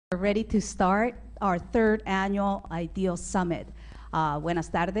We're ready to start our third annual iDeals Summit. Buenas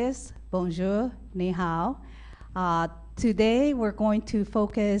tardes, bonjour, ni hao. Today we're going to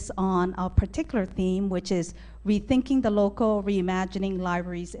focus on a particular theme, which is rethinking the local, reimagining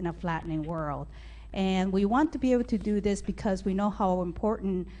libraries in a flattening world. And we want to be able to do this because we know how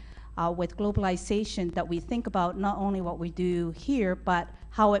important with globalization that we think about not only what we do here, but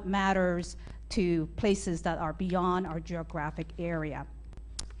how it matters to places that are beyond our geographic area.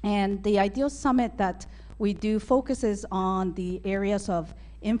 And the iDeals Summit that we do focuses on the areas of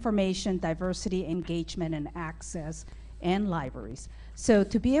information, diversity, engagement, and access, and libraries. So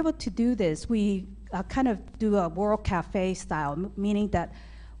to be able to do this, we kind of do a World Cafe style, meaning that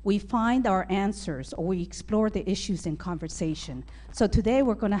we find our answers or we explore the issues in conversation. So today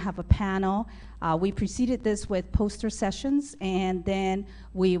we're going to have a panel. We preceded this with poster sessions, and then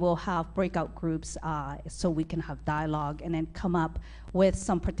we will have breakout groups so we can have dialogue and then come up with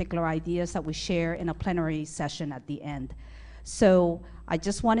some particular ideas that we share in a plenary session at the end. So I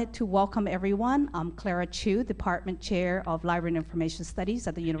just wanted to welcome everyone. I'm Clara Chu, Department Chair of Library and Information Studies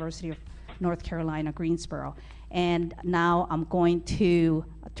at the University of North Carolina, Greensboro. And now I'm going to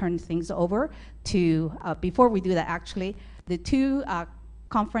turn things over to, before we do that actually, the two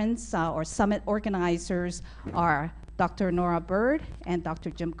conference or summit organizers are Dr. Nora Bird and Dr.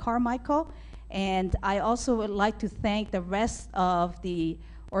 Jim Carmichael. And I also would like to thank the rest of the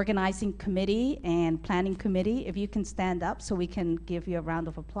organizing committee and planning committee. If you can stand up so we can give you a round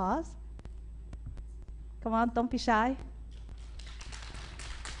of applause. Come on, don't be shy.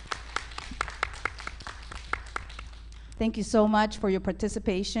 Thank you so much for your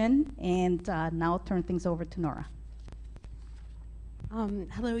participation, and now I'll turn things over to Nora.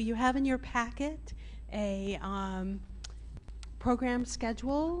 Hello, you have in your packet a program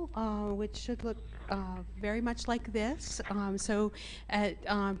schedule, which should look very much like this. So at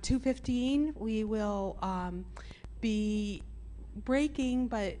 2:15, we will be breaking,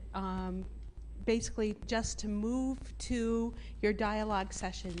 but basically just to move to your dialogue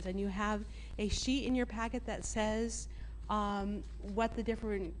sessions. And you have a sheet in your packet that says what the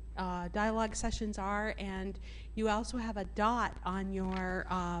different dialogue sessions are, and you also have a dot on your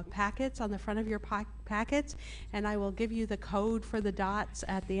packets, on the front of your packets, and I will give you the code for the dots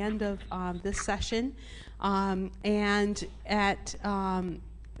at the end of this session. And at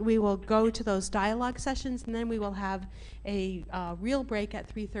we will go to those dialogue sessions, and then we will have a real break at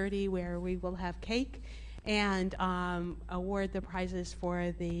 3:30 where we will have cake and award the prizes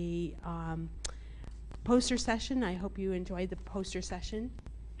for the poster session. I hope you enjoyed the poster session.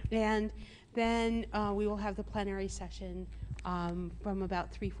 And then we will have the plenary session from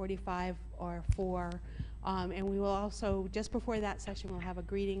about 3:45 or 4. And we will also, just before that session, we'll have a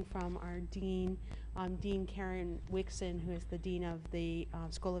greeting from our dean, Dean Karen Wixon, who is the dean of the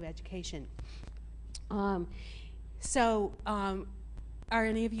School of Education. Are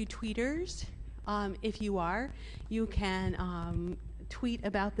any of you tweeters? If you are, you can tweet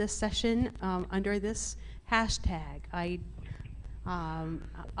about this session under this hashtag,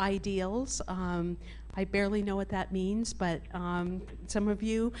 iDeals. I barely know what that means, but some of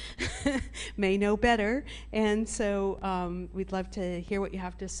you may know better. And so we'd love to hear what you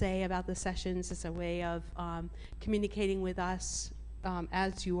have to say about the sessions. It's a way of communicating with us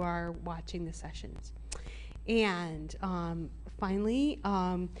as you are watching the sessions. And finally,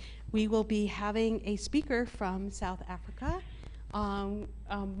 we will be having a speaker from South Africa,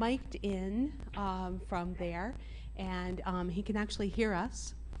 mic'd in from there, and he can actually hear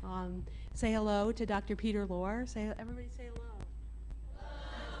us. Say hello to Dr. Peter Lohr. Everybody say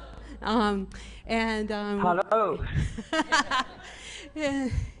hello. Hello.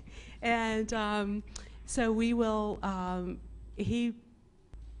 And so we will.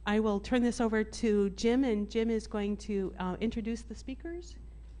 I will turn this over to Jim, and Jim is going to introduce the speakers.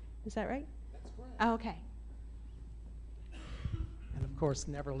 Is that right? That's correct. Oh, okay. And of course,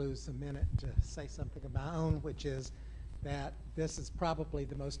 never lose a minute to say something of my own, which is that this is probably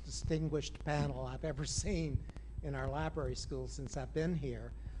the most distinguished panel I've ever seen in our library school since I've been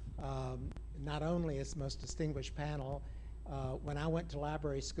here. Not only is the most distinguished panel, when I went to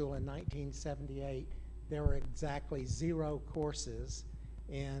library school in 1978, there were exactly 0 courses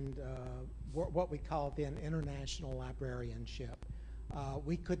in what we called then international librarianship.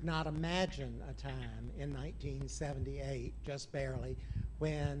 We could not imagine a time in 1978, just barely,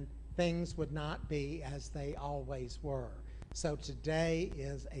 when things would not be as they always were. So today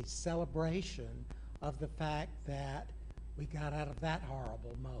is a celebration of the fact that we got out of that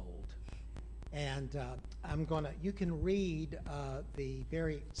horrible mold. And you can read the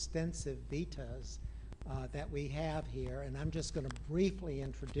very extensive vitas that we have here, and I'm just going to briefly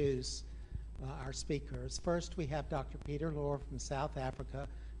introduce our speakers. First, we have Dr. Peter Lohr from South Africa,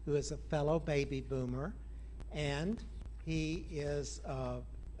 who is a fellow baby boomer, and he has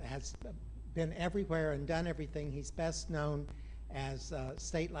been everywhere and done everything. He's best known as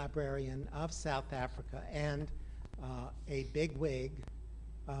state librarian of South Africa and a bigwig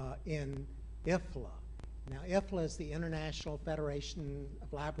in IFLA. Now, IFLA is the International Federation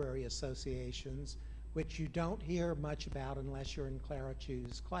of Library Associations, which you don't hear much about unless you're in Clara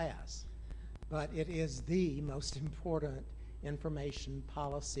Chu's class. But it is the most important information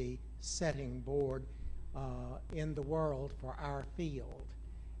policy setting board in the world for our field.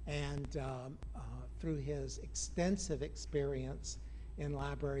 And through his extensive experience in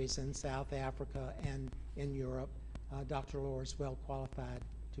libraries in South Africa and in Europe, Dr. Lohr is well qualified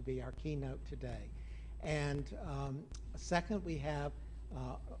to be our keynote today. And second, we have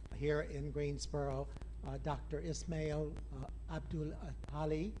here in Greensboro, Dr. Ismail Abdul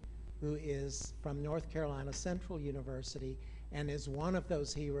Ali, who is from North Carolina Central University and is one of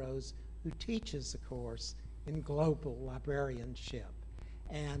those heroes who teaches a course in global librarianship.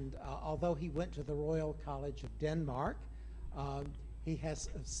 And although he went to the Royal College of Denmark, he has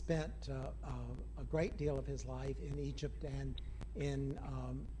spent a great deal of his life in Egypt and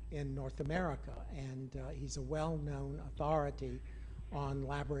in North America, and he's a well-known authority on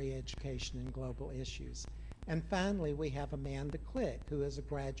library education and global issues. And finally, we have Amanda Click, who is a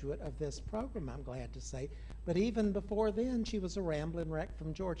graduate of this program, I'm glad to say. But even before then, she was a rambling wreck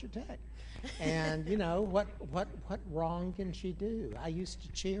from Georgia Tech. And you know, what wrong can she do? I used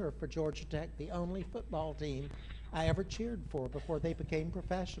to cheer for Georgia Tech, the only football team I ever cheered for before they became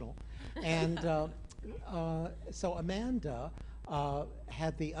professional. And so Amanda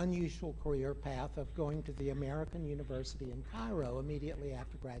had the unusual career path of going to the American University in Cairo immediately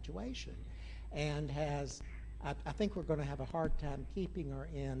after graduation, and has, I think we're going to have a hard time keeping her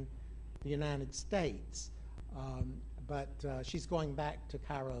in the United States, but she's going back to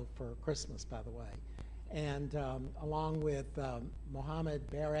Cairo for Christmas, by the way. And along with Mohammed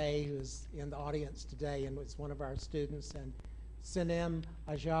Beret, who's in the audience today and was one of our students, and Sinem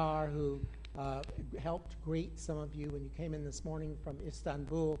Ajar, who helped greet some of you when you came in this morning from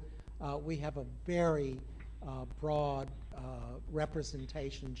Istanbul. We have a very broad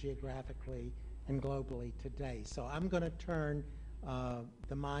representation geographically and globally today. So I'm going to turn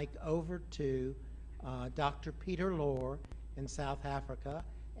the mic over to Dr. Peter Lohr in South Africa,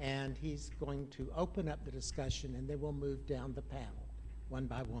 and he's going to open up the discussion, and then we'll move down the panel one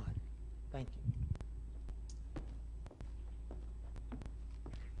by one. Thank you.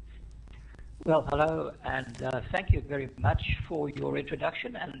 Well, hello, and thank you very much for your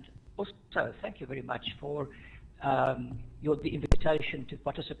introduction, and also thank you very much for the invitation to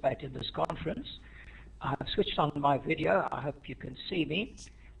participate in this conference. I've switched on my video. I hope you can see me.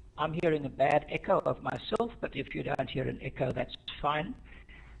 I'm hearing a bad echo of myself, but if you don't hear an echo, that's fine.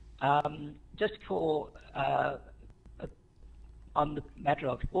 Just for on the matter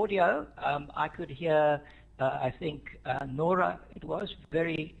of audio, I could hear, I think, Nora, it was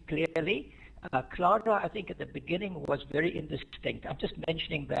very clearly. Clara, I think at the beginning was very indistinct. I'm just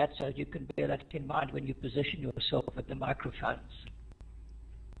mentioning that so you can bear that in mind when you position yourself at the microphones.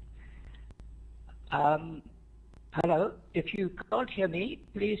 Hello, if you can't hear me,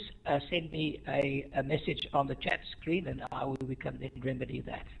 please send me a message on the chat screen, and we can then remedy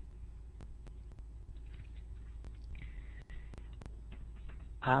that.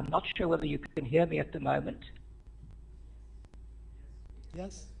 I'm not sure whether you can hear me at the moment.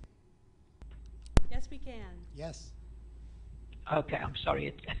 Yes? Yes, we can. Yes. Okay, I'm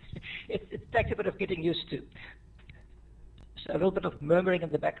sorry. It takes a bit of getting used to. So a little bit of murmuring in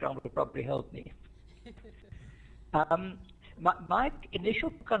the background will probably help me. My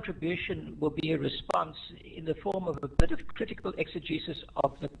initial contribution will be a response in the form of a bit of critical exegesis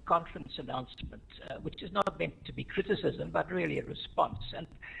of the conference announcement, which is not meant to be criticism, but really a response. And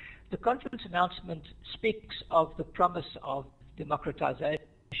the conference announcement speaks of the promise of democratization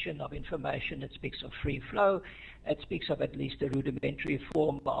of information. It speaks of free flow. It speaks of at least a rudimentary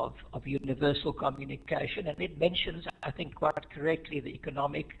form of universal communication. And it mentions, I think quite correctly, the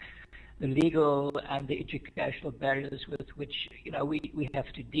economic, the legal, and the educational barriers with which we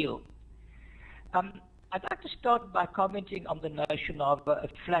have to deal. I'd like to start by commenting on the notion of a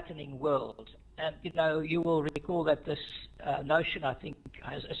flattening world. And you will recall that this notion, I think,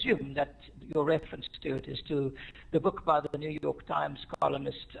 I assume that your reference to it is to the book by the New York Times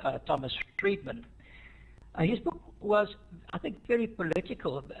columnist Thomas Friedman. His book was, I think, very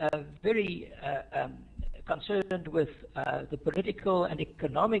political, very concerned with the political and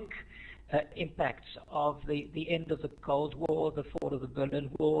economic impacts of the end of the Cold War, the fall of the Berlin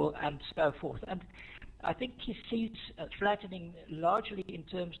Wall, and so forth. And I think he sees flattening largely in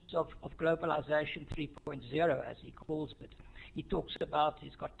terms of globalization 3.0, as he calls it. He talks about,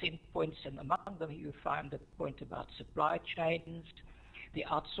 he's got 10 points, and among them you find the point about supply chains, the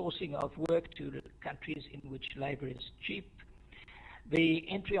outsourcing of work to countries in which labor is cheap, the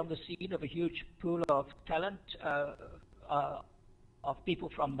entry on the scene of a huge pool of talent of people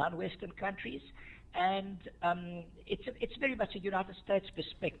from non-Western countries, and it's very much a United States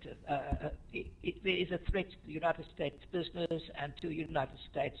perspective. There is a threat to the United States business and to United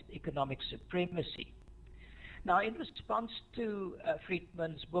States economic supremacy. Now, in response to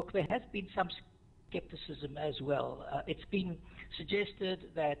Friedman's book, there has been some skepticism as well. It's been suggested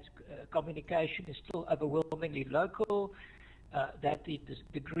that communication is still overwhelmingly local, that the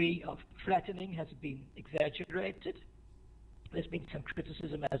degree of flattening has been exaggerated. There's been some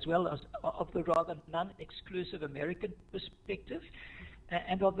criticism as well of the rather non-exclusive American perspective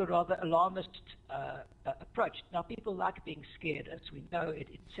and of the rather alarmist approach. Now, people like being scared, as we know. It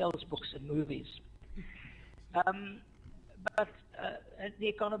sells books and movies. But the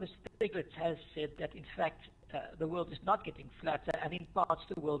economist Stiglitz has said that, in fact, the world is not getting flatter, and in parts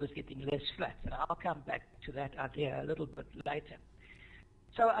the world is getting less flat. And I'll come back to that idea a little bit later.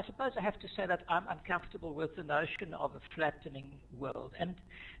 So I suppose I have to say that I'm uncomfortable with the notion of a flattening world. And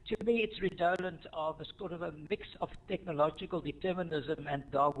to me, it's redolent of a sort of a mix of technological determinism and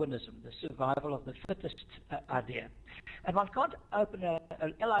Darwinism, the survival of the fittest idea. And one can't open a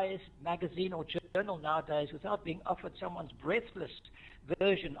LIS magazine or journal nowadays without being offered someone's breathless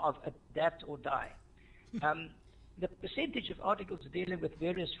version of adapt or die. The percentage of articles dealing with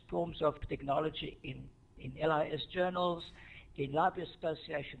various forms of technology in LIS journals, in library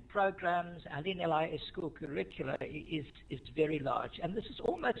association programs, and in LIS school curricula is very large. And this is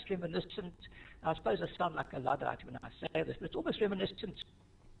almost reminiscent, I suppose I sound like a Luddite when I say this, but it's almost reminiscent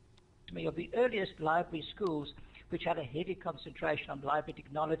to me of the earliest library schools which had a heavy concentration on library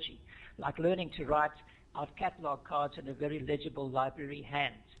technology, like learning to write out catalog cards in a very legible library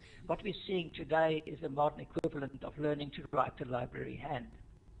hand. What we're seeing today is a modern equivalent of learning to write a library hand.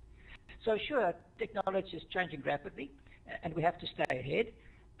 So sure, technology is changing rapidly, and we have to stay ahead.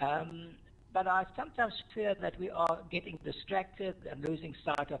 But I sometimes fear that we are getting distracted and losing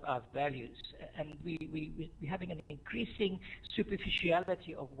sight of our values. And we're having an increasing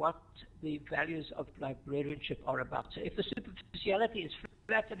superficiality of what the values of librarianship are about. So if the superficiality is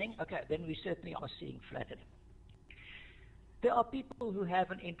flattening, okay, then we certainly are seeing flattening. There are people who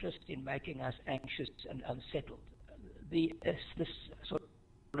have an interest in making us anxious and unsettled. This sort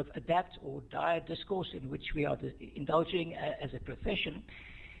of adapt or die discourse in which we are indulging as a profession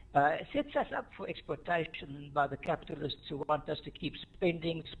sets us up for exploitation by the capitalists who want us to keep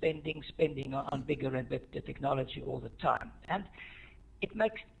spending on bigger and better technology all the time. And it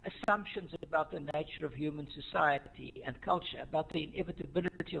makes assumptions about the nature of human society and culture, about the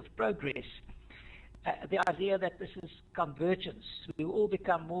inevitability of progress. The idea that this is convergence. We all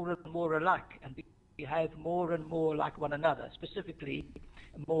become more and more alike and behave more and more like one another, specifically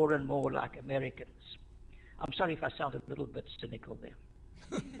more and more like Americans. I'm sorry if I sound a little bit cynical there.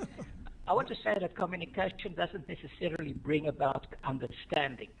 I want to say that communication doesn't necessarily bring about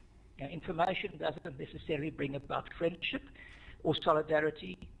understanding. Information doesn't necessarily bring about friendship or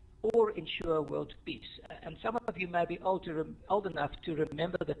solidarity or ensure world peace. And some of you may be old enough to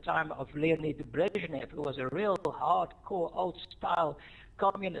remember the time of Leonid Brezhnev, who was a real hardcore, old-style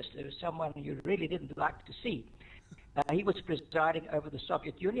communist. There was someone you really didn't like to see. He was presiding over the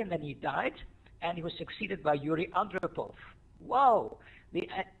Soviet Union, then he died, and he was succeeded by Yuri Andropov. Wow, the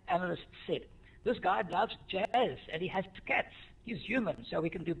analyst said, this guy loves jazz, and he has cats. He's human, so we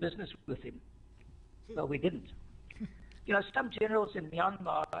can do business with him. Well, we didn't. You know, some generals in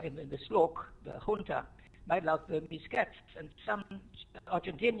Myanmar, in the SLOK, the junta, may love Burmese cats, and some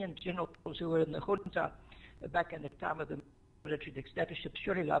Argentinian generals who were in the junta back in the time of the military dictatorship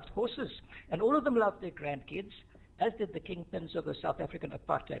surely loved horses, and all of them loved their grandkids, as did the kingpins of the South African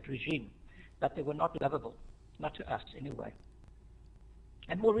apartheid regime, but they were not lovable, not to us anyway.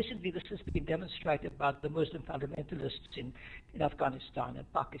 And more recently, this has been demonstrated by the Muslim fundamentalists in Afghanistan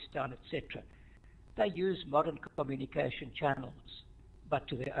and Pakistan, etc. They use modern communication channels, but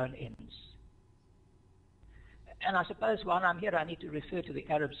to their own ends. And I suppose while I'm here, I need to refer to the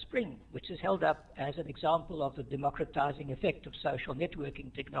Arab Spring, which is held up as an example of the democratizing effect of social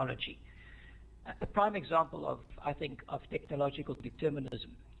networking technology. A prime example of, I think, of technological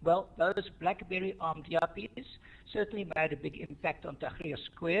determinism. Well, those BlackBerry armed yuppies certainly made a big impact on Tahrir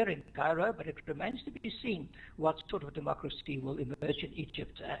Square in Cairo, but it remains to be seen what sort of democracy will emerge in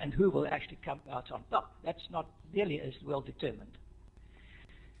Egypt and who will actually come out on top. That's not nearly as well determined.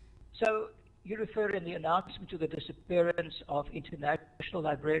 So you refer in the announcement to the disappearance of international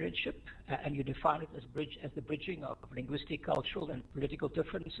librarianship, and you define it as the bridging of linguistic, cultural, and political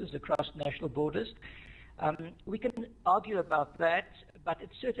differences across national borders. We can argue about that, but it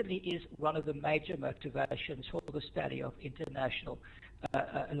certainly is one of the major motivations for the study of international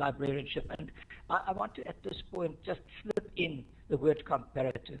librarianship. And I want to, at this point, just slip in the word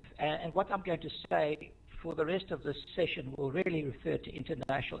comparative. And what I'm going to say for the rest of this session will really refer to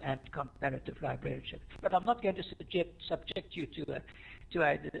international and comparative librarianship. But I'm not going to subject you to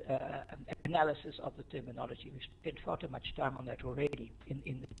an analysis of the terminology. We've spent far too much time on that already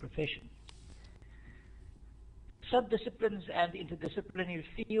in the profession. Subdisciplines and interdisciplinary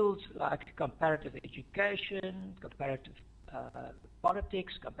fields like comparative education, comparative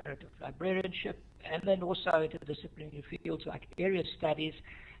politics, comparative librarianship, and then also interdisciplinary fields like area studies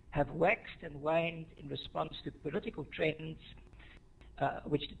have waxed and waned in response to political trends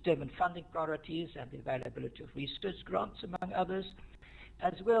which determine funding priorities and the availability of research grants, among others,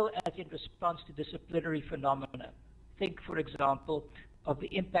 as well as in response to disciplinary phenomena. Think, for example, of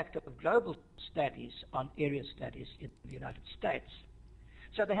the impact of global studies on area studies in the United States.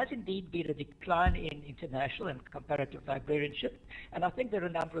 So there has indeed been a decline in international and comparative librarianship, and I think there are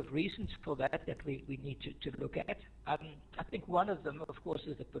a number of reasons for that we need to look at. I think one of them, of course,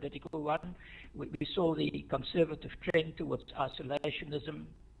 is the political one. We saw the conservative trend towards isolationism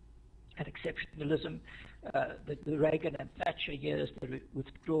and exceptionalism, the Reagan and Thatcher years, the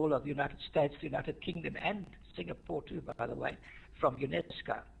withdrawal of the United States, the United Kingdom, and Singapore too, by the way, from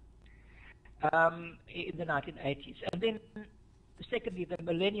UNESCO in the 1980s. And then secondly, the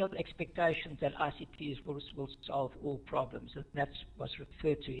millennial expectation that ICTs will solve all problems, and that's what's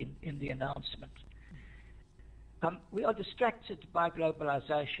referred to in the announcement. We are distracted by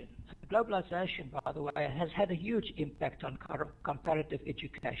globalization. Globalization, by the way, has had a huge impact on comparative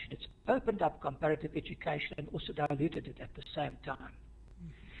education. It's opened up comparative education and also diluted it at the same time.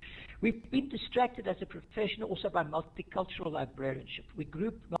 We've been distracted as a profession also by multicultural librarianship. We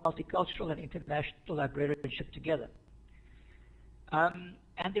group multicultural and international librarianship together.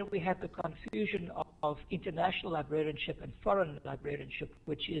 And then we have the confusion of international librarianship and foreign librarianship,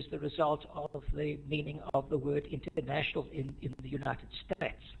 which is the result of the meaning of the word international in the United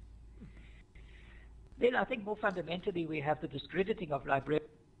States. Then I think more fundamentally we have the discrediting of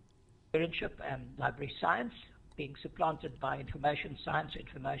librarianship and library science being supplanted by information science,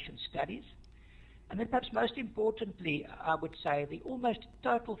 information studies. And then perhaps most importantly, I would say the almost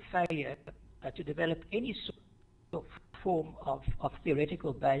total failure to develop any sort of form of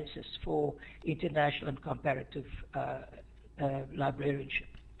theoretical basis for international and comparative librarianship.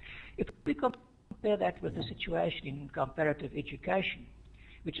 If we compare that with the situation in comparative education,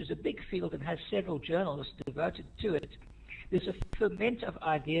 which is a big field and has several journals devoted to it, there's a ferment of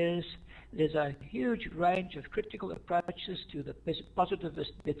ideas. There's a huge range of critical approaches to the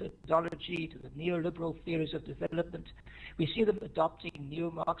positivist methodology, to the neoliberal theories of development. We see them adopting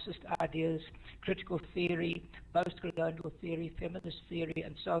neo-Marxist ideas, critical theory, post-colonial theory, feminist theory,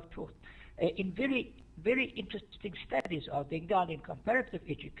 and so forth. In very, very interesting studies are being done in comparative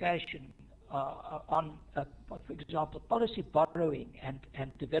education on, for example, policy borrowing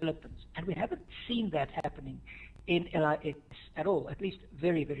and development. And we haven't seen that happening in LIX at all, at least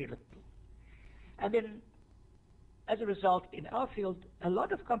very, very little. And then, as a result, in our field, a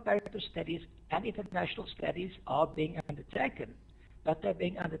lot of comparative studies and international studies are being undertaken, but they're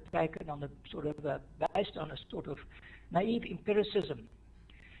being undertaken on based on a sort of naive empiricism,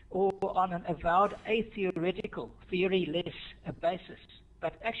 or on an avowed atheoretical, theory-less basis.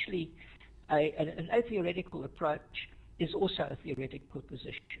 But actually, an atheoretical approach is also a theoretical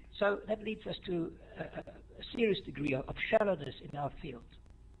position. So that leads us to a serious degree of shallowness in our field.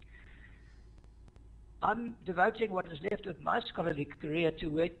 I'm devoting what is left of my scholarly career to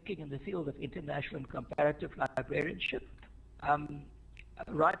working in the field of international and comparative librarianship. I'm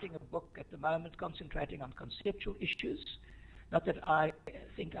writing a book at the moment concentrating on conceptual issues. Not that I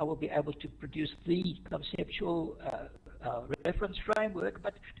think I will be able to produce the conceptual reference framework,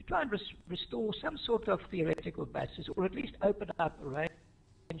 but to try and restore some sort of theoretical basis, or at least open up a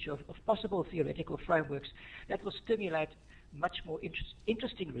range of possible theoretical frameworks that will stimulate much more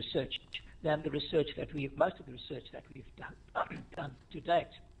interesting research than most of the research that we've done to date.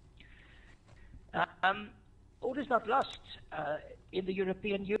 All is not lost. In the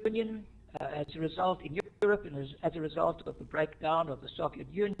European Union, As a result, in Europe, and as a result of the breakdown of the Soviet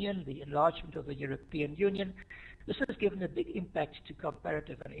Union, the enlargement of the European Union, this has given a big impact to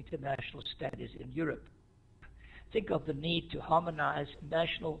comparative and international studies in Europe. Think of the need to harmonize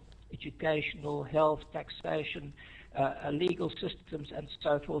national educational, health, taxation, legal systems, and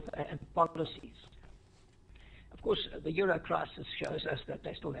so forth, and policies. Of course, the Euro crisis shows us that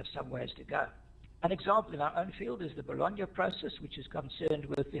they still have some ways to go. An example in our own field is the Bologna process, which is concerned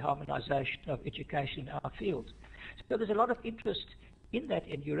with the harmonization of education in our field. So there's a lot of interest in that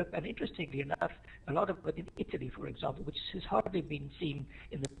in Europe, and interestingly enough, a lot of it in Italy, for example, which has hardly been seen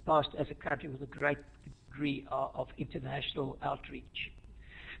in the past as a country with a great degree of international outreach.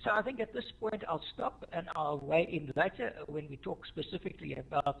 So I think at this point I'll stop, and I'll weigh in later when we talk specifically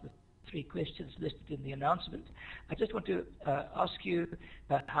about the 3 questions listed in the announcement. I just want to ask you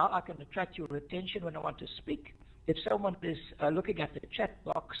how I can attract your attention when I want to speak. If someone is looking at the chat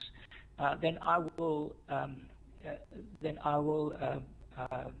box, then I will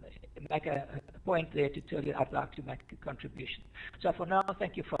make a point there to tell you I'd like to make a contribution. So for now,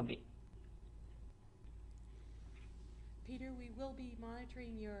 thank you from me. Peter, we will be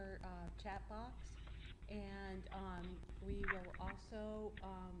monitoring your chat box, and we will also,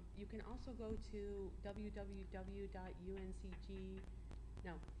 you can also go to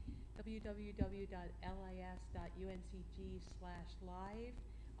www.lis.uncg/live.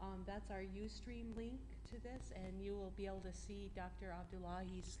 That's our Ustream link to this, and you will be able to see Dr.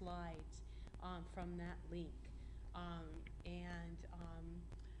 Abdullahi's slides from that link.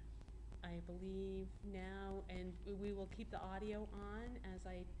 I believe now, and we will keep the audio on as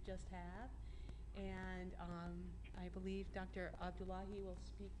I just have, and I believe Dr. Abdullahi will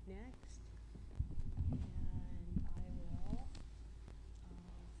speak next, and I will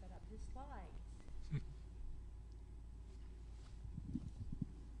set up his slides.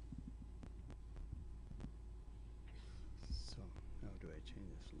 So, how do I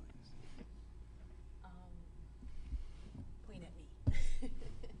change the slides? Point at me.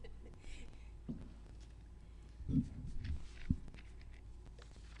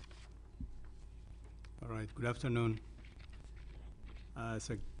 All right, good afternoon. It's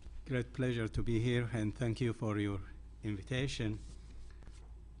a great pleasure to be here, and thank you for your invitation.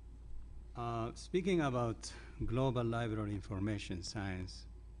 Speaking about global library information science,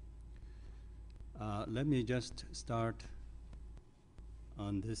 let me just start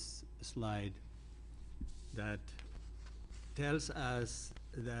on this slide that tells us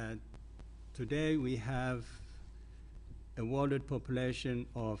that today we have a world population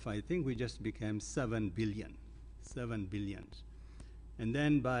of, I think we just became 7 billion. And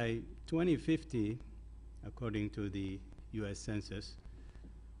then by 2050, according to the US Census,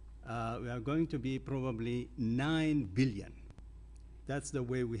 we are going to be probably 9 billion. That's the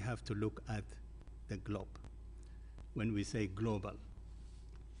way we have to look at the globe when we say global.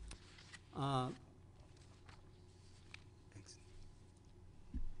 Out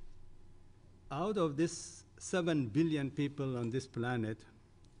of this 7 billion people on this planet,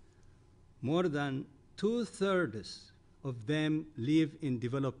 more than 2/3 of them live in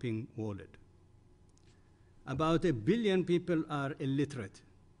developing world. About 1 billion people are illiterate.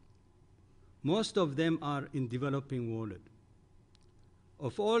 Most of them are in developing world.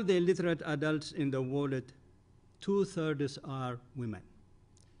 Of all the illiterate adults in the world, 2/3 are women.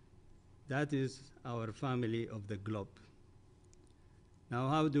 That is our family of the globe. Now,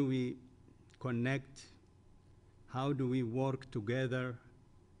 how do we connect? How do we work together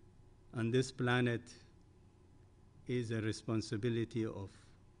on this planet is a responsibility of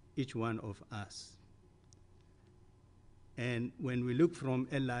each one of us. And when we look from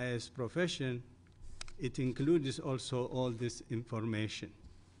LIS profession, it includes also all this information.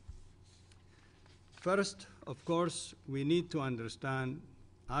 First, of course, we need to understand,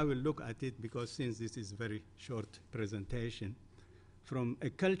 I will look at it because since this is a very short presentation, from a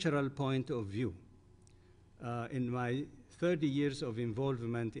cultural point of view. In my 30 years of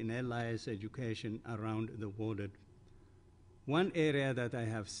involvement in LIS education around the world, one area that I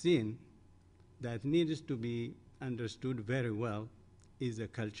have seen that needs to be understood very well is the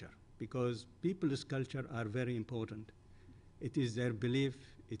culture, because people's culture are very important. It is their belief,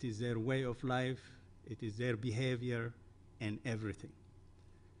 it is their way of life, it is their behavior, and everything.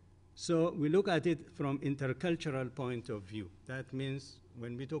 So we look at it from intercultural point of view. That means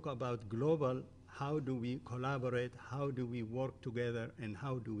when we talk about global, how do we collaborate, how do we work together, and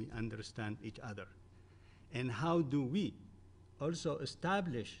how do we understand each other? And how do we also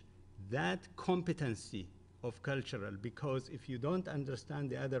establish that competency of cultural, because if you don't understand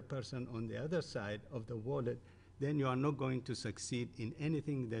the other person on the other side of the world, then you are not going to succeed in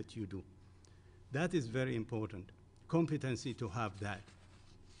anything that you do. That is very important, competency to have that.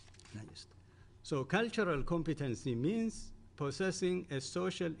 Next. So cultural competency means possessing a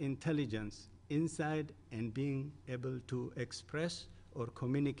social intelligence inside and being able to express or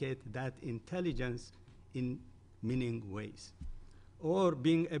communicate that intelligence in meaning ways, or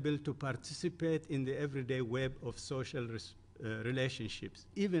being able to participate in the everyday web of social relationships,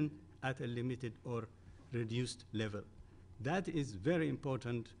 even at a limited or reduced level. That is very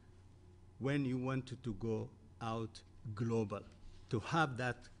important when you want to go out global, to have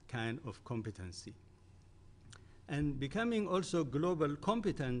that kind of competency. And becoming also global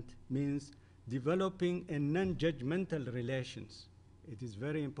competent means developing a non-judgmental relations. It is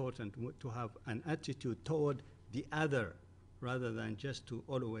very important to have an attitude toward the other rather than just to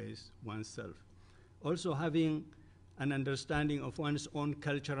always oneself. Also having an understanding of one's own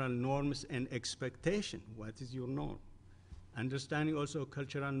cultural norms and expectation. What is your norm? Understanding also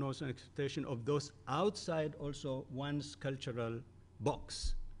cultural norms and expectation of those outside also one's cultural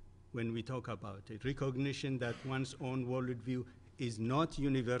box when we talk about it. Recognition that one's own worldview is not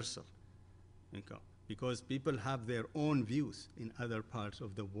universal, okay, because people have their own views in other parts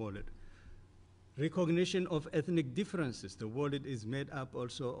of the world. Recognition of ethnic differences. The world is made up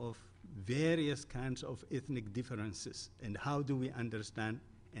also of various kinds of ethnic differences, and how do we understand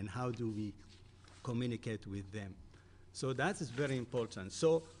and how do we communicate with them? So that is very important.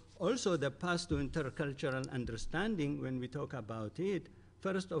 So also the path to intercultural understanding, when we talk about it,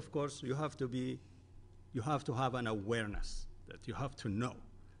 first, of course, you have to have an awareness that you have to know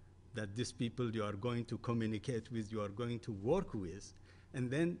that these people you are going to communicate with, you are going to work with, and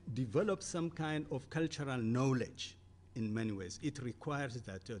then develop some kind of cultural knowledge in many ways. It requires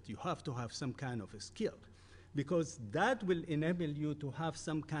that you have to have some kind of a skill, because that will enable you to have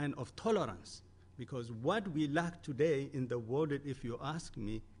some kind of tolerance. Because what we lack today in the world, if you ask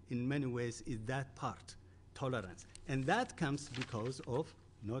me, in many ways is that part, tolerance. And that comes because of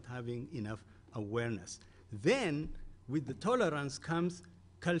not having enough awareness. Then, with the tolerance comes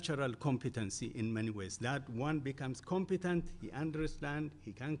cultural competency in many ways. That one becomes competent, he understands,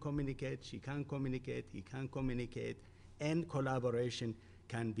 he can communicate, she can communicate, he can communicate, and collaboration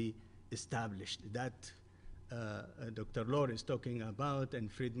can be established. That Dr. Lohr is talking about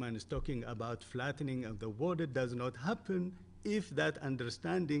and Friedman is talking about flattening of the water does not happen if that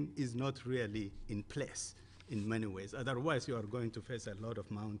understanding is not really in place in many ways. Otherwise, you are going to face a lot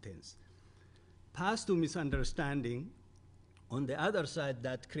of mountains. Path to misunderstanding, on the other side,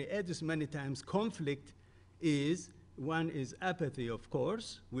 that creates many times conflict is, one is apathy, of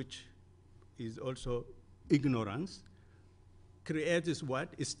course, which is also ignorance. Creates what?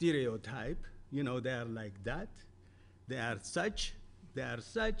 A stereotype. You know, they are like that. They are such,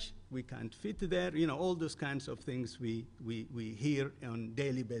 we can't fit there. You know, all those kinds of things we hear on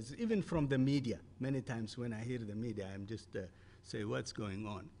daily basis, even from the media. Many times when I hear the media, I'm just say, what's going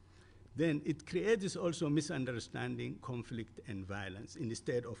on? Then it creates also misunderstanding, conflict, and violence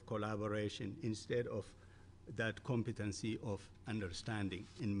instead of collaboration, instead of that competency of understanding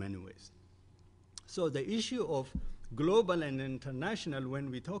in many ways. So the issue of global and international, when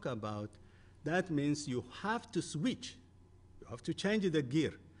we talk about, that means you have to switch, you have to change the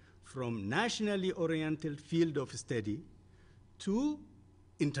gear from nationally oriented field of study to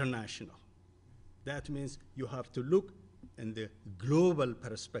international. That means you have to look in the global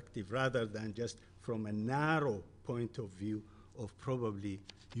perspective rather than just from a narrow point of view of probably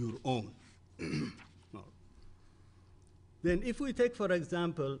your own. No. Then if we take, for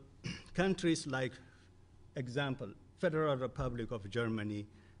example, countries like, example, Federal Republic of Germany,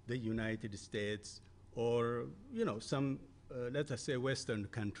 the United States, or some, let us say, Western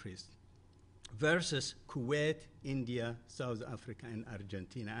countries, versus Kuwait, India, South Africa, and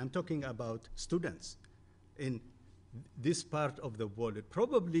Argentina. I'm talking about students in this part of the world.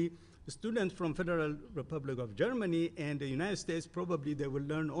 Probably students from Federal Republic of Germany and the United States, probably they will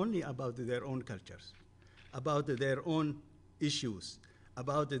learn only about their own cultures, about their own issues,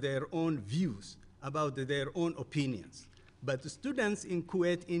 about their own views, about their own opinions. But the students in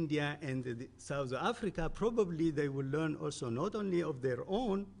Kuwait, India, and South Africa, probably they will learn also not only of their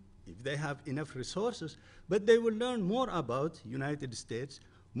own, if they have enough resources, but they will learn more about United States,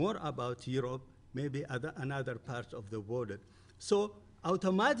 more about Europe, maybe another part of the world. So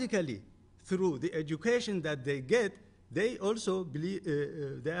automatically, through the education that they get, they also believe,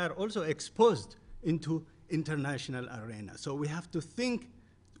 they are also exposed into international arena. So we have to think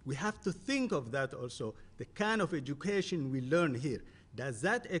of that also, the kind of education we learn here. Does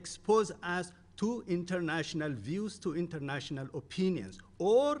that expose us to international views, to international opinions,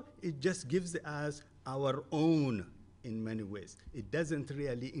 or it just gives us our own in many ways? It doesn't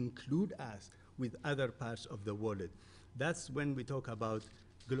really include us. with other parts of the world. That's when we talk about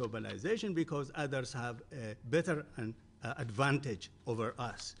globalization, because others have a better advantage over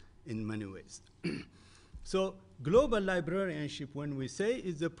us in many ways. So global librarianship, when we say,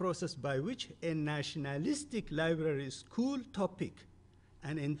 is the process by which a nationalistic library school topic,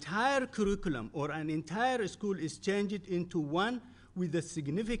 an entire curriculum or an entire school is changed into one with a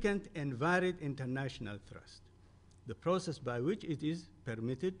significant and varied international thrust. The process by which it is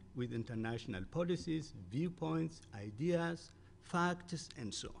permitted with international policies, viewpoints, ideas, facts,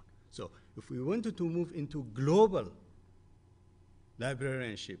 and so on. So if we wanted to move into global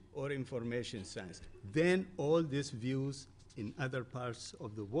librarianship or information science, then all these views in other parts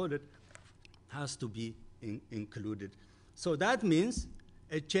of the world has to be included. So that means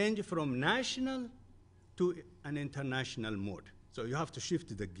a change from national to an international mode. So you have to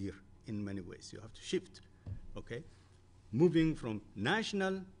shift the gear in many ways. You have to shift, okay? Moving from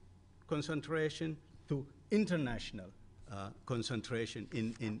national concentration to international concentration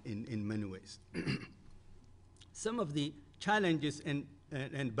in many ways. Some of the challenges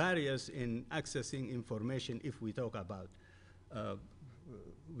and barriers in accessing information, if we talk about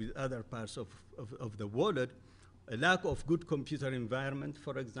with other parts of the world, a lack of good computer environment,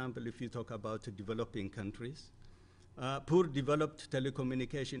 for example, if you talk about developing countries, poor developed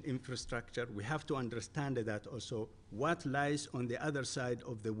telecommunication infrastructure. We have to understand that also what lies on the other side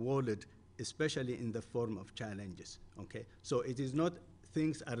of the world, especially in the form of challenges, okay? So it is not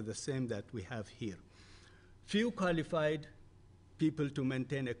things are the same that we have here. Few qualified people to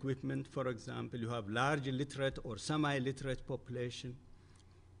maintain equipment, for example. You have large literate or semi-literate population.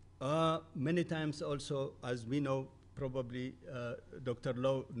 Many times also, as we know, probably Dr.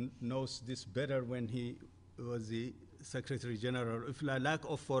 Lowe knows this better when he was the Secretary General, if lack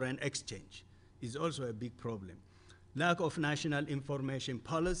of foreign exchange is also a big problem. Lack of national information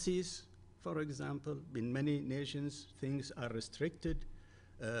policies, for example. In many nations, things are restricted.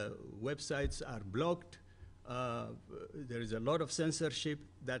 Websites are blocked. There is a lot of censorship,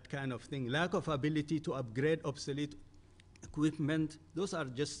 that kind of thing. Lack of ability to upgrade obsolete equipment. Those are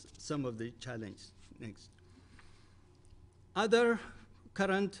just some of the challenges. Next. Other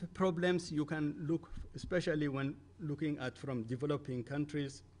current problems you can look, especially when looking at from developing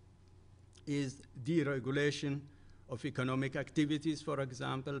countries, is deregulation of economic activities, for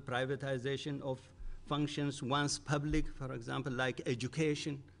example, privatization of functions once public, for example, like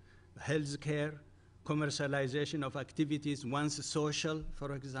education, healthcare, commercialization of activities once social,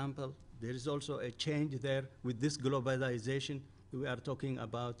 for example. There is also a change there with this globalization we are talking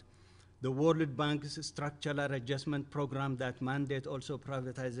about. The World Bank's structural adjustment program that mandate also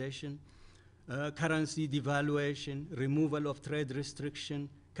privatization, currency devaluation, removal of trade restriction,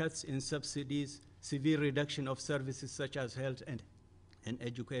 cuts in subsidies, severe reduction of services such as health and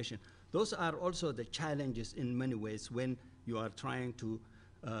education. Those are also the challenges in many ways when you are trying to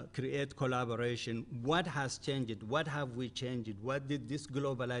create collaboration. What has changed? What have we changed? What did this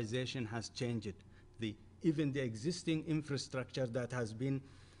globalization has changed? Even the existing infrastructure that has been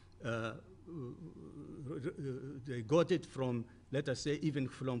they got it from, let us say, even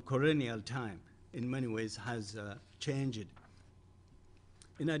from colonial time, in many ways has changed.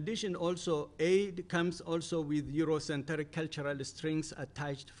 In addition, also, aid comes also with Eurocentric cultural strings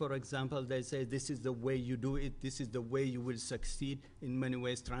attached. For example, they say this is the way you do it, this is the way you will succeed. In many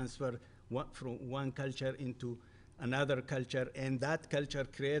ways, transfer from one culture into another culture, and that culture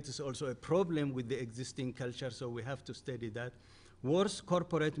creates also a problem with the existing culture, so we have to study that. Worse,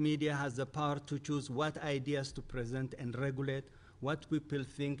 corporate media has the power to choose what ideas to present and regulate, what people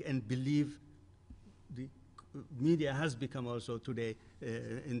think and believe. The media has become also today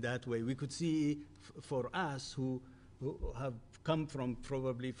in that way. We could see for us who have come from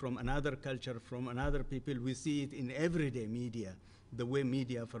probably from another culture, from another people, we see it in everyday media. The way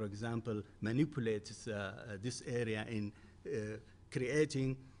media, for example, manipulates this area in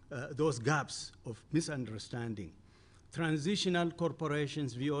creating those gaps of misunderstanding. Transitional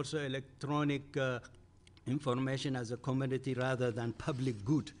corporations view also electronic information as a commodity rather than public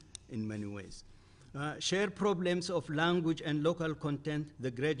good in many ways. Share problems of language and local content.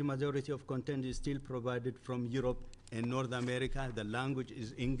 The great majority of content is still provided from Europe and North America. The language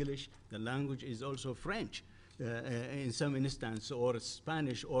is English. The language is also French in some instance, or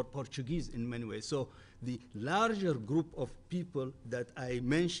Spanish or Portuguese in many ways. So the larger group of people that I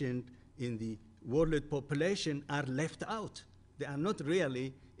mentioned in the world population are left out. They are not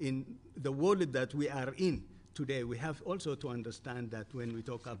really in the world that we are in today. We have also to understand that when we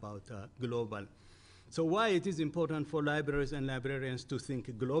talk about global. So why it is important for libraries and librarians to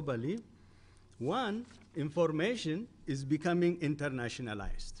think globally? One, information is becoming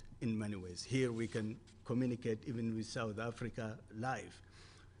internationalized. in many ways. Here we can communicate even with South Africa live.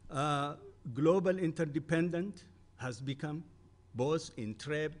 Global interdependent has become both in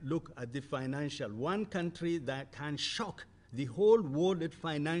trade. Look at the financial. One country that can shock the whole world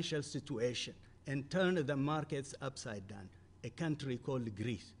financial situation and turn the markets upside down. A country called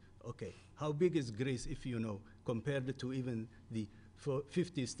Greece. Okay, how big is Greece, if you know, compared to even the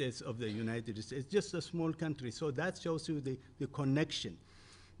 50 states of the United States? It's just a small country, so that shows you the connection.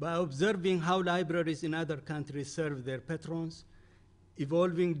 By observing how libraries in other countries serve their patrons,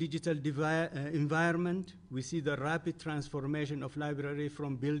 evolving digital environment, we see the rapid transformation of library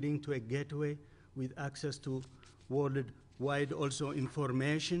from building to a gateway with access to worldwide also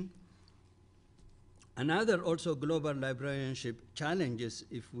information. Another also global librarianship challenges,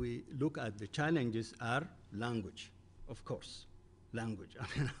 if we look at the challenges, are language, of course, language. I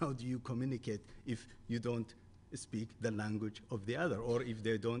mean, how do you communicate if you don't speak the language of the other, or if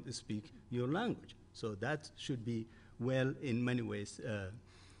they don't speak your language? So that should be, well, in many ways,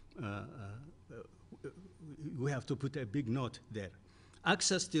 we have to put a big note there.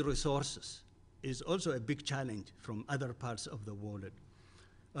 Access to resources is also a big challenge from other parts of the world.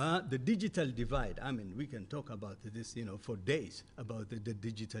 The digital divide, I mean, we can talk about this, you know, for days about the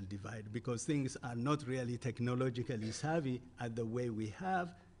digital divide, because things are not really technologically savvy at the way we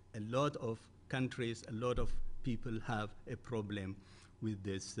have. A lot of countries, a lot of people have a problem with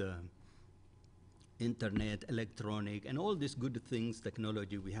this internet, electronic, and all these good things,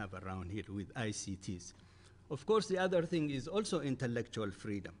 technology we have around here with ICTs. Of course, the other thing is also intellectual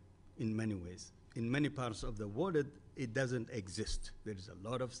freedom in many ways. In many parts of the world, it doesn't exist. There is a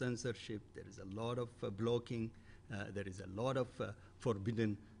lot of censorship, there is a lot of blocking, there is a lot of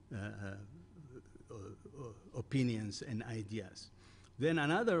forbidden opinions and ideas. Then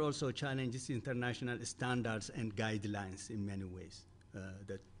another also challenge is international standards and guidelines in many ways,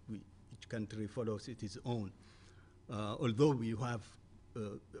 that each country follows its own. Although we have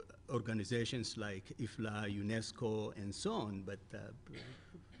organizations like IFLA, UNESCO, and so on, but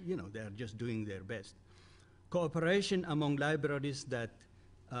you know, they are just doing their best. Cooperation among libraries that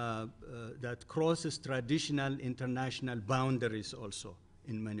crosses traditional international boundaries also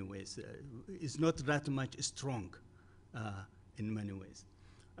in many ways is not that much strong in many ways.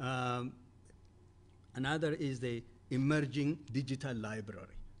 Another is the emerging digital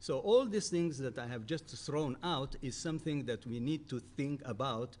library. So all these things that I have just thrown out is something that we need to think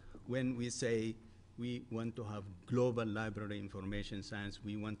about when we say we want to have global library information science,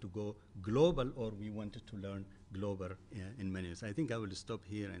 we want to go global, or we want to learn global in many ways. I think I will stop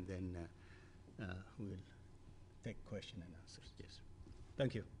here, and then we'll take question and answers. Yes.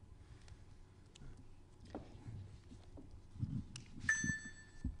 Thank you.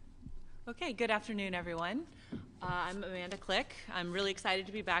 Okay, good afternoon, everyone. I'm Amanda Click. I'm really excited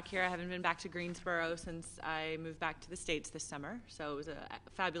to be back here. I haven't been back to Greensboro since I moved back to the States this summer, so it was a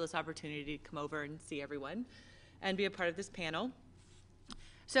fabulous opportunity to come over and see everyone and be a part of this panel.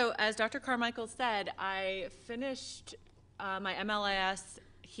 So as Dr. Carmichael said, I finished my MLIS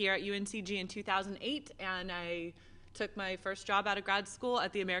here at UNCG in 2008, and I took my first job out of grad school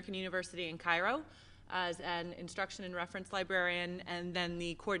at the American University in Cairo as an instruction and reference librarian, and then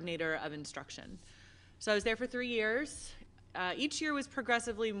the coordinator of instruction. So I was there for 3 years. Each year was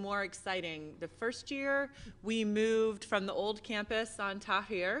progressively more exciting. The first year, we moved from the old campus on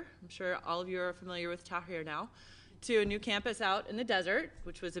Tahrir, I'm sure all of you are familiar with Tahrir now, to a new campus out in the desert,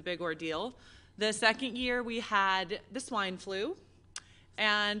 which was a big ordeal. The second year, we had the swine flu.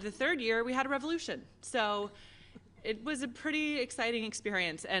 And the third year, we had a revolution. So it was a pretty exciting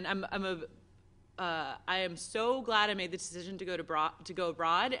experience. And I am so glad I made the decision to go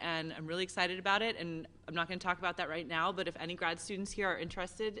abroad, and I'm really excited about it. And I'm not going to talk about that right now, but if any grad students here are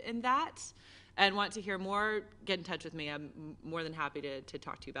interested in that and want to hear more, get in touch with me. I'm more than happy to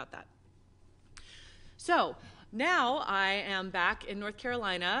talk to you about that. So now I am back in North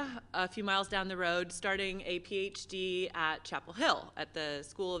Carolina, a few miles down the road, starting a PhD at Chapel Hill at the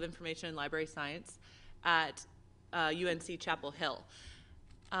School of Information and Library Science at UNC Chapel Hill.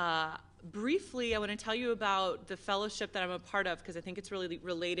 Briefly, I want to tell you about the fellowship that I'm a part of, because I think it's really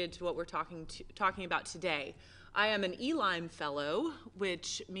related to what we're talking about today. I am an ELIME Fellow,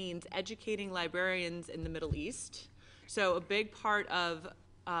 which means Educating Librarians in the Middle East. So a big part of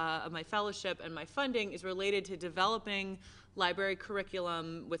my fellowship and my funding is related to developing library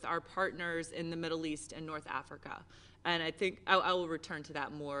curriculum with our partners in the Middle East and North Africa. And I think I will return to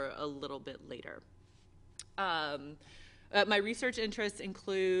that more a little bit later. My research interests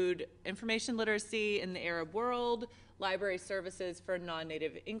include information literacy in the Arab world, library services for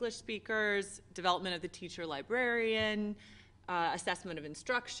non-native English speakers, development of the teacher librarian, assessment of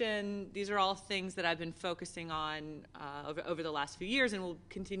instruction. These are all things that I've been focusing on over the last few years and will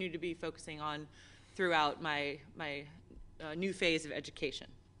continue to be focusing on throughout my new phase of education.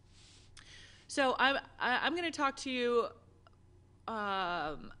 So I'm going to talk to you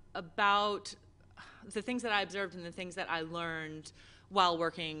about the things that I observed and the things that I learned while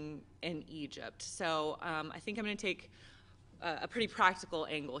working in Egypt. So I think I'm going to take a pretty practical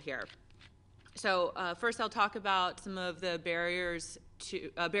angle here. So first, I'll talk about some of the barriers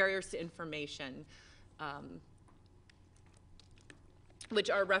to information, which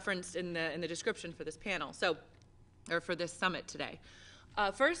are referenced in the description for this panel. So, or for this summit today.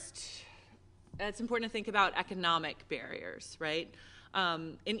 First, it's important to think about economic barriers, right?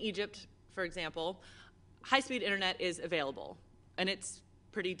 In Egypt, for example, high-speed internet is available, and it's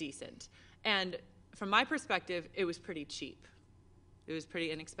pretty decent. And from my perspective, it was pretty cheap. It was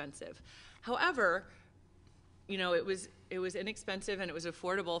pretty inexpensive. However, you know, it was inexpensive and it was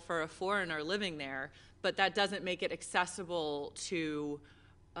affordable for a foreigner living there, but that doesn't make it accessible to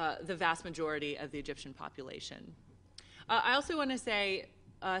the vast majority of the Egyptian population. I also want to say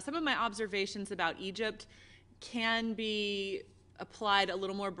some of my observations about Egypt can be applied a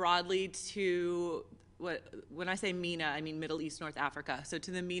little more broadly to when I say MENA, I mean Middle East, North Africa, so to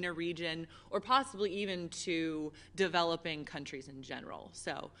the MENA region, or possibly even to developing countries in general.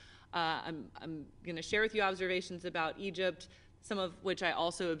 So I'm going to share with you observations about Egypt, some of which I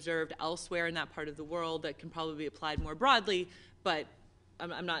also observed elsewhere in that part of the world that can probably be applied more broadly, but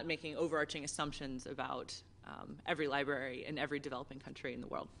I'm not making overarching assumptions about every library in every developing country in the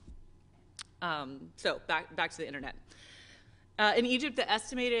world. So back to the internet. In Egypt, the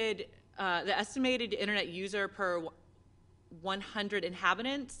estimated internet user per 100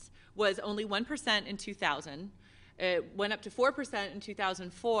 inhabitants was only 1% in 2000. It went up to 4% in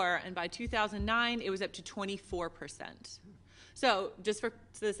 2004, and by 2009, it was up to 24%. So just for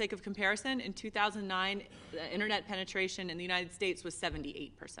the sake of comparison, in 2009, the internet penetration in the United States was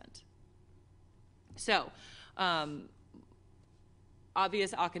 78%. So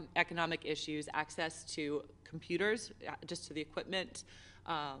obvious economic issues, access to computers, just to the equipment,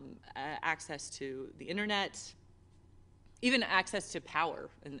 access to the internet, even access to power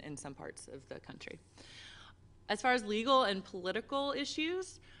in some parts of the country. As far as legal and political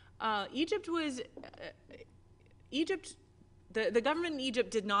issues, the government in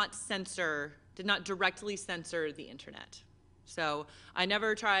Egypt did not directly censor the internet. So I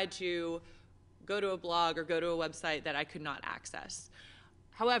never tried to go to a blog or go to a website that I could not access.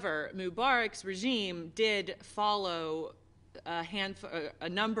 However, Mubarak's regime did follow a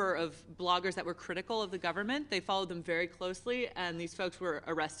number of bloggers that were critical of the government. They followed them very closely, and these folks were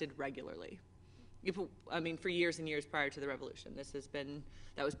arrested regularly. I mean, for years and years prior to the revolution.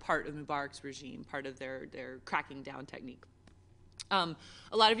 That was part of Mubarak's regime, part of their cracking down technique. A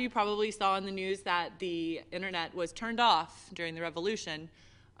lot of you probably saw in the news that the internet was turned off during the revolution.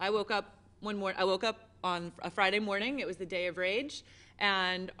 I woke up on a Friday morning. It was the day of rage,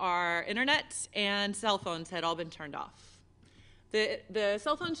 and our internet and cell phones had all been turned off. The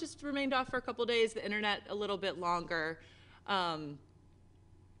cell phones just remained off for a couple days, the internet a little bit longer.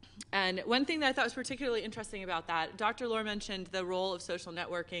 And one thing that I thought was particularly interesting about that, Dr. Lohr mentioned the role of social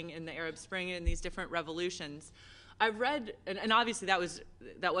networking in the Arab Spring and these different revolutions. I've read, and obviously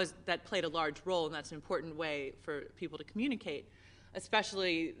that played a large role, and that's an important way for people to communicate,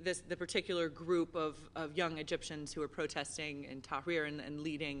 especially the particular group of young Egyptians who are protesting in Tahrir and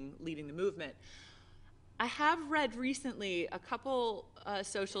leading the movement. I have read recently a couple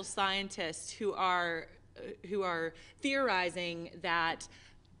social scientists who are theorizing that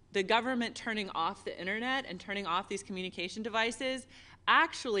the government turning off the internet and turning off these communication devices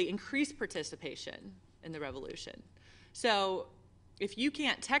actually increased participation in the revolution. So if you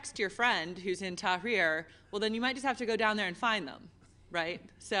can't text your friend who's in Tahrir, well, then you might just have to go down there and find them, right?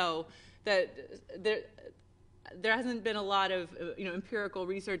 So there hasn't been a lot of empirical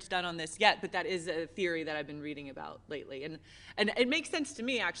research done on this yet, but that is a theory that I've been reading about lately. And it makes sense to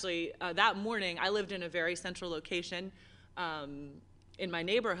me, actually. That morning, I lived in a very central location in my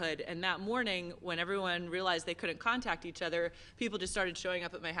neighborhood, and that morning, when everyone realized they couldn't contact each other, people just started showing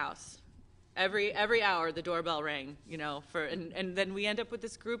up at my house. Every hour, the doorbell rang, and then we end up with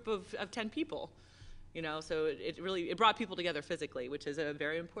this group of 10 people, so it brought people together physically, which is a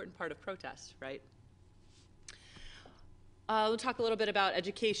very important part of protest, right? We'll talk a little bit about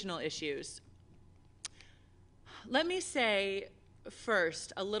educational issues. Let me say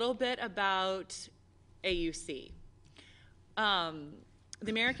first a little bit about AUC. The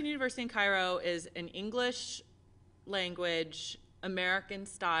American University in Cairo is an English language,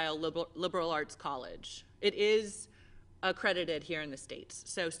 American-style liberal arts college. It is accredited here in the States.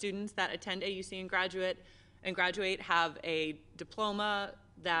 So students that attend AUC and graduate have a diploma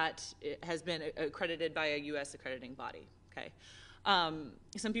that has been accredited by a U.S. accrediting body. Okay.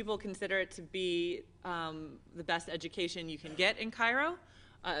 Some people consider it to be the best education you can get in Cairo.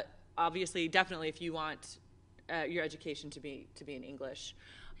 Obviously, definitely, if you want your education to be in English.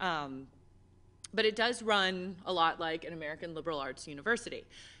 But it does run a lot like an American liberal arts university.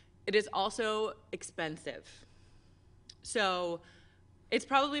 It is also expensive. So it's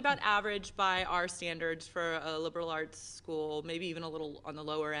probably about average by our standards for a liberal arts school, maybe even a little on the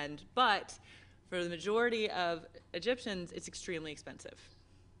lower end. But for the majority of Egyptians, it's extremely expensive.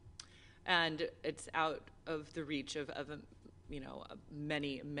 And it's out of the reach of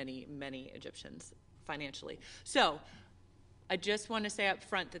many, many, many Egyptians financially. So I just want to say up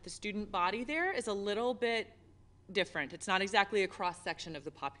front that the student body there is a little bit different. It's not exactly a cross-section of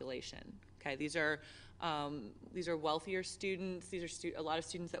the population. Okay, these are wealthier students. These are a lot of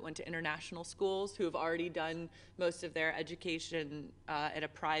students that went to international schools who have already done most of their education at a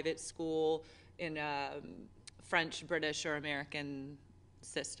private school in a French, British, or American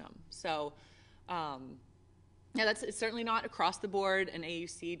system. So yeah, it's certainly not across the board, and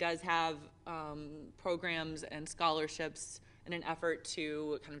AUC does have programs and scholarships in an effort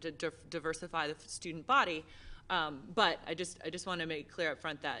to kind of diversify the student body. But I just want to make clear up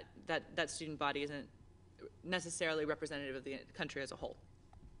front that student body isn't necessarily representative of the country as a whole.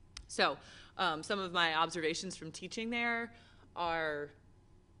 So some of my observations from teaching there are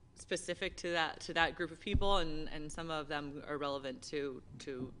specific to that group of people, and some of them are relevant to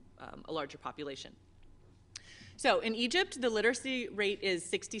a larger population. So in Egypt, the literacy rate is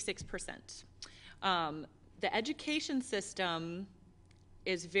 66%. The education system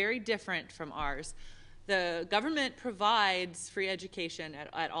is very different from ours. The government provides free education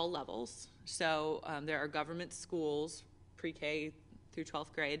at all levels. So there are government schools, pre-K through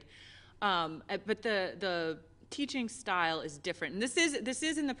 12th grade. But the teaching style is different. And this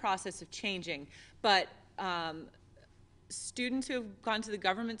is in the process of changing. But students who have gone to the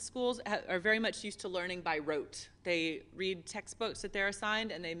government schools are very much used to learning by rote. They read textbooks that they're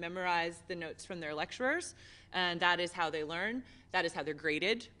assigned, and they memorize the notes from their lecturers, and that is how they learn. That is how they're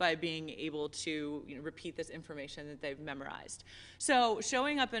graded, by being able to repeat this information that they've memorized. So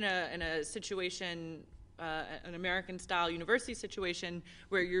showing up in a situation, an American-style university situation,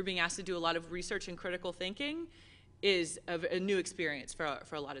 where you're being asked to do a lot of research and critical thinking is a new experience for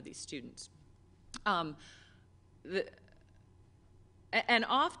a lot of these students. And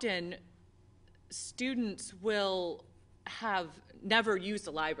often, students will have never used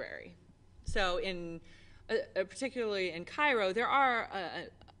a library. So particularly in Cairo, there are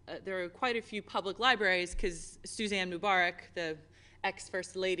quite a few public libraries, because Suzanne Mubarak, the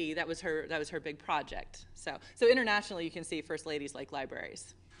ex-first lady, that was her big project. So internationally, you can see first ladies like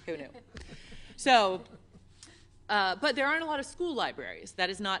libraries. Who knew? So. But there aren't a lot of school libraries. That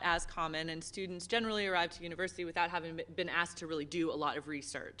is not as common, and students generally arrive to university without having been asked to really do a lot of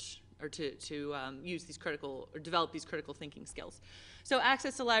research or to use these develop these critical thinking skills. So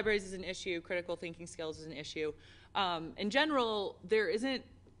access to libraries is an issue. Critical thinking skills is an issue. In general, there isn't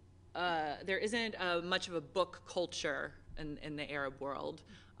much of a book culture in the Arab world.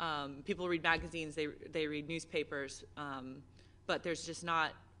 People read magazines, they read newspapers, but there's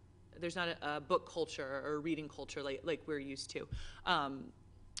not a book culture or a reading culture like we're used to.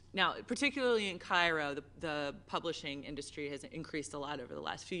 Now, particularly in Cairo, the publishing industry has increased a lot over the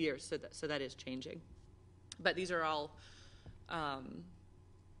last few years, so that is changing. But these are all,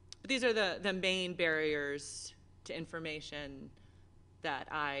 these are the main barriers to information that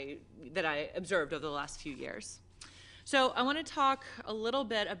I observed over the last few years. So I want to talk a little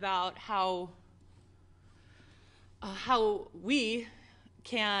bit about how we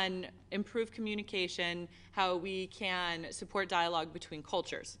can improve communication, how we can support dialogue between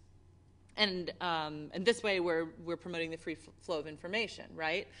cultures. And this way we're promoting the free flow of information,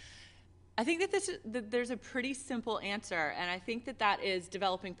 right? I think that there's a pretty simple answer, and I think that is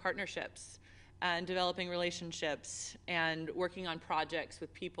developing partnerships and developing relationships and working on projects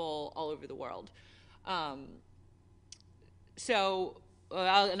with people all over the world. I'll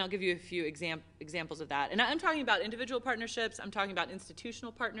give you a few examples of that. And I'm talking about individual partnerships. I'm talking about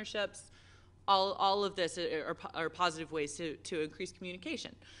institutional partnerships. All of this are positive ways to increase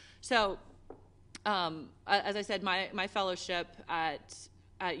communication. So, as I said, my fellowship at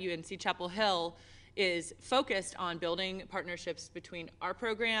UNC Chapel Hill is focused on building partnerships between our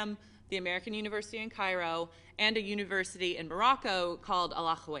program, the American University in Cairo, and a university in Morocco called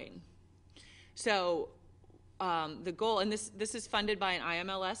Al Akhwain. So the goal, and this is funded by an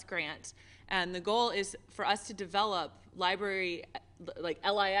IMLS grant, And the goal is for us to develop library, like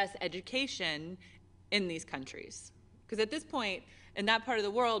LIS education in these countries. Because at this point, in that part of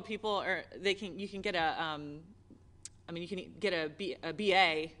the world, people are, you can get a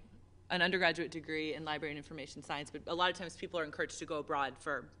BA, an undergraduate degree in library and information science, but a lot of times people are encouraged to go abroad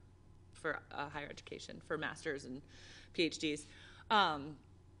for higher education, for masters and PhDs.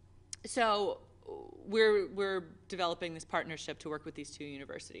 So we're developing this partnership to work with these two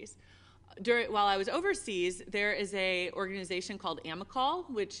universities. While I was overseas, there is a organization called AMICAL,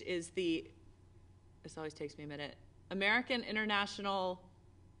 which is this always takes me a minute, American International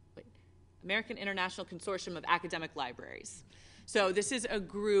Consortium of Academic Libraries. So this is a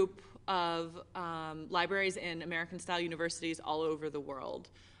group of libraries in American-style universities all over the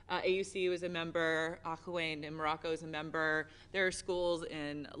world. AUC was a member, Akhawain in Morocco is a member. There are schools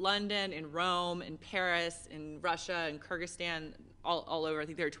in London, in Rome, in Paris, in Russia, in Kyrgyzstan, all over. I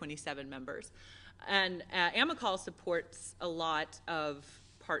think there are 27 members. And AMICAL supports a lot of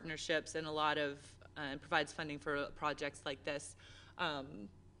partnerships and and provides funding for projects like this.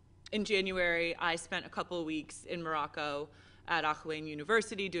 In January, I spent a couple of weeks in Morocco at Akhawain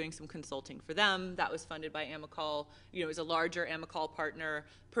University doing some consulting for them. That was funded by AMICAL. It was a larger AMICAL partner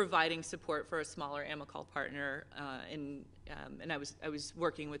providing support for a smaller AMICAL partner, and I was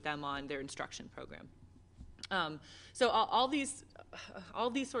working with them on their instruction program. So all these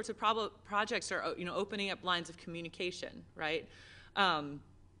sorts of projects are opening up lines of communication, right?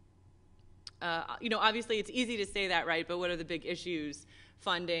 Obviously it's easy to say that, right? But what are the big issues?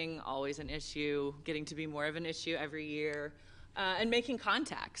 Funding, always an issue. Getting to be more of an issue every year. And making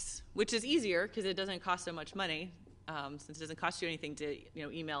contacts, which is easier because it doesn't cost so much money, since it doesn't cost you anything to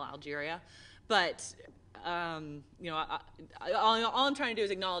email Algeria. But all I'm trying to do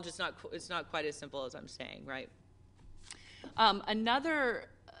is acknowledge it's not quite as simple as I'm saying, right? Another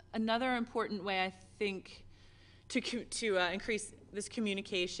important way I think to increase this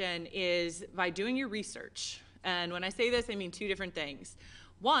communication is by doing your research. And when I say this, I mean two different things.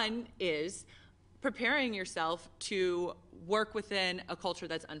 One is preparing yourself to work within a culture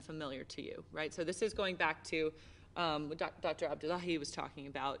that's unfamiliar to you, right? So this is going back to what Dr. Abdullahi was talking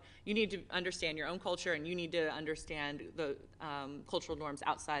about. You need to understand your own culture, and you need to understand the cultural norms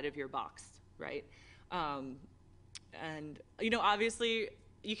outside of your box, right? And obviously,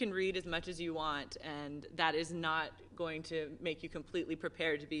 you can read as much as you want, and that is not going to make you completely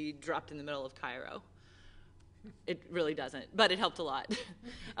prepared to be dropped in the middle of Cairo. It really doesn't, but it helped a lot.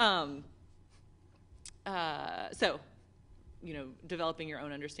 So, developing your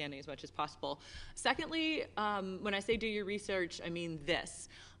own understanding as much as possible. Secondly, when I say do your research, I mean this.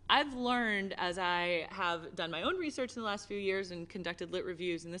 I've learned, as I have done my own research in the last few years and conducted lit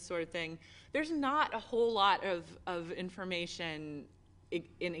reviews and this sort of thing, there's not a whole lot of information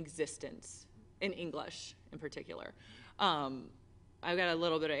in existence, in English in particular. I've got a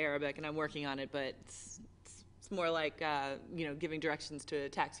little bit of Arabic and I'm working on it, but it's more like giving directions to a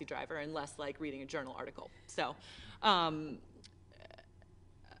taxi driver and less like reading a journal article. So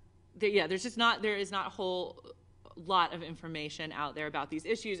there is not a whole lot of information out there about these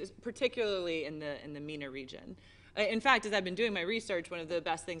issues, particularly in the MENA region. In fact, as I've been doing my research, one of the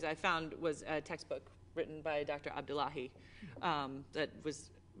best things I found was a textbook written by Dr. Abdullahi that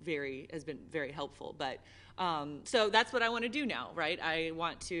has been very helpful. But so that's what I want to do now, right? I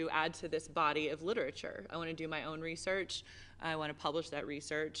want to add to this body of literature. I want to do my own research. I want to publish that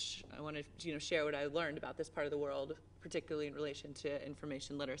research. I want to share what I learned about this part of the world, particularly in relation to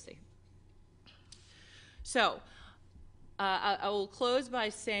information literacy. So I will close by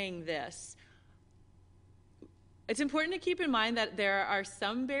saying this. It's important to keep in mind that there are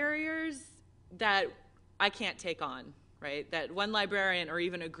some barriers that I can't take on, right? That one librarian or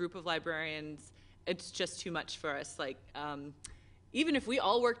even a group of librarians, it's just too much for us. Like, even if we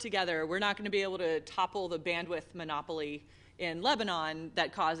all work together, we're not going to be able to topple the bandwidth monopoly in Lebanon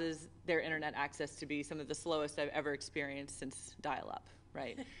that causes their internet access to be some of the slowest I've ever experienced since dial-up,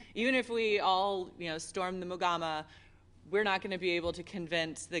 right? Even if we all, storm the Mugama, we're not going to be able to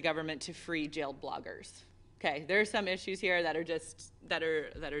convince the government to free jailed bloggers. Okay, there are some issues here that are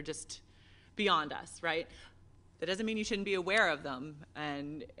just beyond us, right? That doesn't mean you shouldn't be aware of them,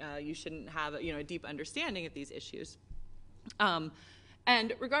 and you shouldn't have a deep understanding of these issues.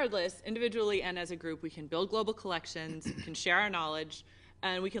 And regardless, individually and as a group, we can build global collections, we can share our knowledge,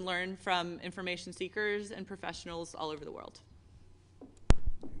 and we can learn from information seekers and professionals all over the world.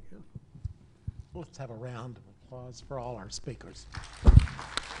 Let's have a round of applause for all our speakers.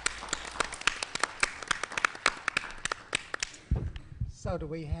 So do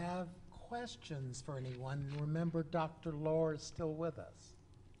we have questions for anyone? Remember, Dr. Lohr is still with us.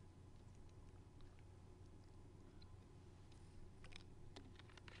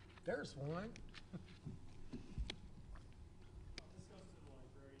 There's one.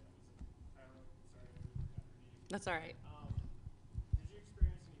 That's all right. Did you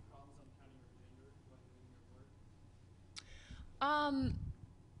experience any problems uncounting your gender when doing your work?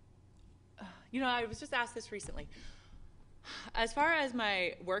 I was just asked this recently. As far as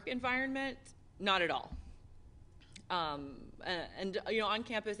my work environment, not at all. On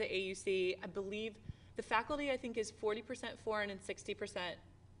campus at AUC, I believe the faculty, I think, is 40% foreign and 60%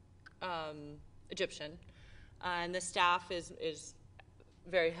 Egyptian. And the staff is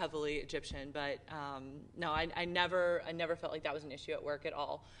very heavily Egyptian, but no, I never felt like that was an issue at work at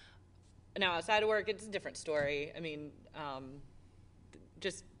all. Now, outside of work, it's a different story. I mean,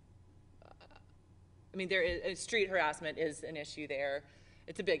 there is street harassment is an issue there.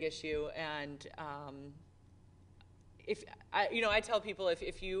 It's a big issue, and I tell people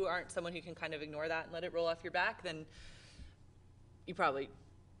if you aren't someone who can kind of ignore that and let it roll off your back, then you probably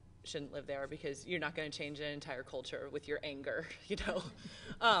shouldn't live there, because you're not going to change an entire culture with your anger,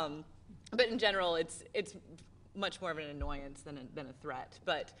 But in general, it's much more of an annoyance than a threat.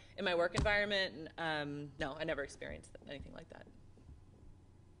 But in my work environment, no, I never experienced anything like that.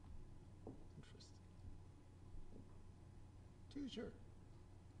 Sure.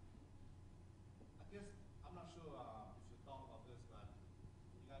 I guess I'm not sure if you thought about this, but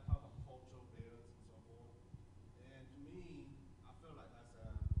you got to talk about cultural barriers and so forth. And to me, I feel like as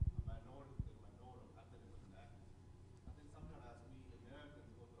a minority ethnic connect, I think sometimes as we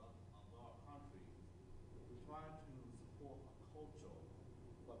Americans go to other countries, we try to support a culture,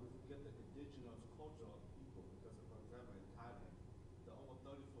 but we forget the indigenous culture of the people. Because, for example, in Thailand, there are over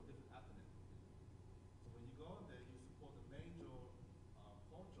 34 different ethnic. So when you go in there, you support the major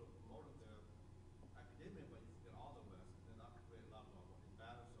culture promoted their academia, but you forget all the rest, and then that create a lot of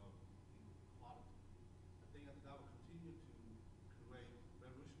imbalance of equality. I think that will continue to create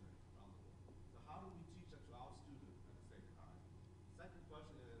revolutionary around the world. So how do we teach that to our students at the same time? Second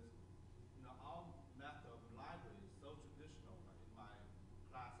question is, our method of library is so traditional. Like in my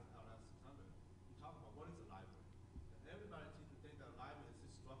class at LS 600, we talk about what is a library. And everybody seems to think that a library is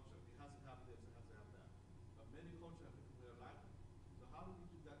this structure. It has to have this, it has to have that. But many cultures have different way of library. So how do we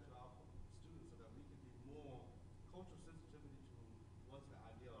do that to our students so that we can be more cultural sensitivity towards the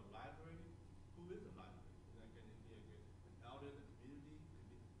idea of library? Who is a library? Can it be an elder in the community?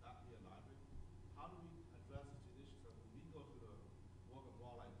 Can it not be a library? How do we address these issues so when we go to the work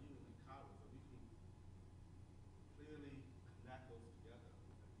abroad like you in Cairo, so we can clearly connect those together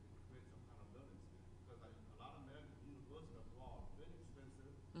and create some kind of learning experience? Because like a lot of American universities abroad are very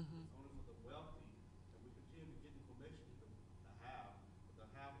expensive. Mm-hmm. It's only for the wealthy, and we continue to get information to have, but the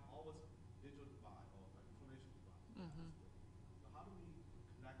have always digital divide or information divide. Mm-hmm. So how do we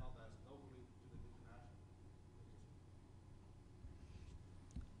connect all that locally to the international?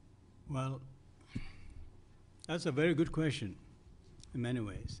 Well, that's a very good question in many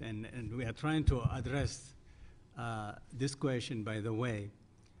ways, and we are trying to address this question, by the way.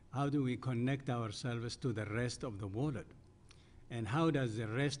 How do we connect ourselves to the rest of the world? And how does the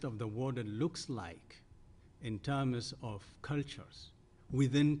rest of the world looks like in terms of cultures,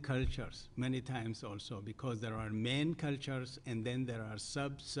 within cultures, many times also, because there are main cultures and then there are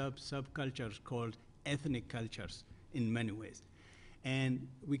subcultures called ethnic cultures in many ways. And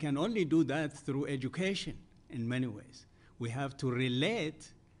we can only do that through education in many ways. We have to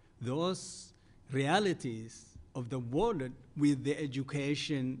relate those realities of the world with the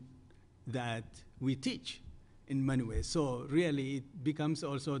education that we teach in many ways. So really it becomes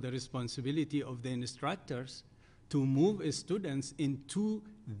also the responsibility of the instructors to move students into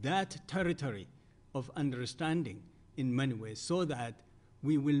that territory of understanding in many ways, so that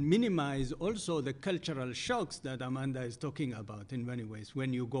we will minimize also the cultural shocks that Amanda is talking about in many ways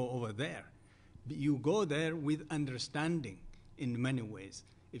when you go over there. You go there with understanding in many ways.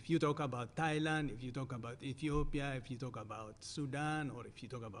 If you talk about Thailand, if you talk about Ethiopia, if you talk about Sudan, or if you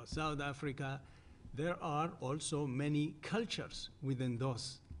talk about South Africa, there are also many cultures within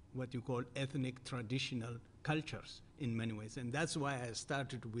those, what you call ethnic traditional cultures in many ways. And that's why I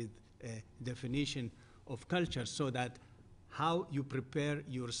started with a definition of culture, so that how you prepare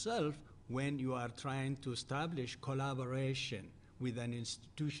yourself when you are trying to establish collaboration with an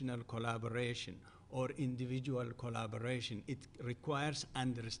institutional collaboration or individual collaboration. It requires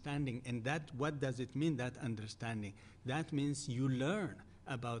understanding. And that, what does it mean, that understanding? That means you learn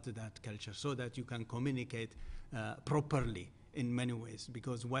about that culture so that you can communicate properly in many ways.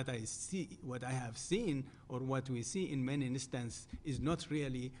 Because what I have seen, or what we see in many instances, is not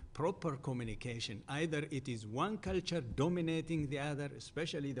really proper communication. Either it is one culture dominating the other,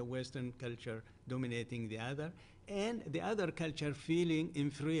 especially the Western culture dominating the other, and the other culture feeling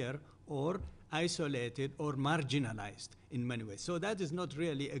inferior or isolated or marginalized in many ways. So that is not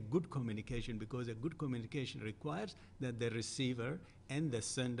really a good communication, because a good communication requires that the receiver and the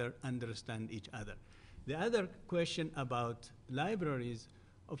sender understand each other. The other question about libraries,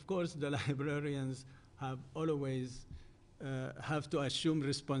 of course, the librarians have always have to assume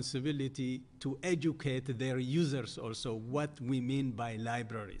responsibility to educate their users also what we mean by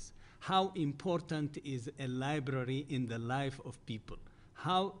libraries. How important is a library in the life of people?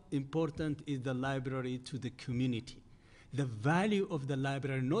 How important is the library to the community? The value of the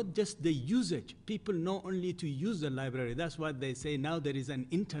library, not just the usage. People know only to use the library. That's what they say. Now there is an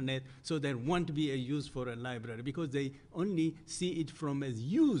internet, so there won't be a use for a library, because they only see it from as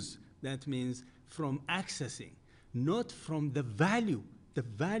use. That means from accessing, not from the value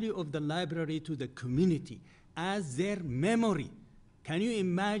of the library to the community as their memory. Can you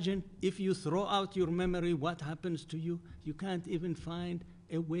imagine if you throw out your memory, what happens to you? You can't even find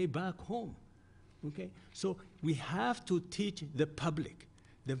a way back home. Okay? So we have to teach the public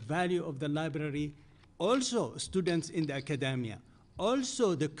the value of the library, also students in the academia,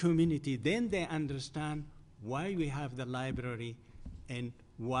 also the community. Then they understand why we have the library and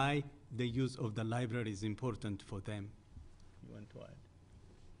why the use of the library is important for them. You want to add?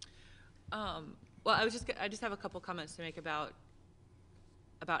 Well, I just have a couple comments to make about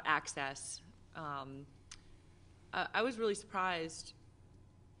access. I was really surprised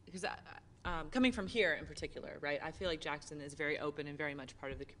because coming from here in particular, right? I feel like Jackson is very open and very much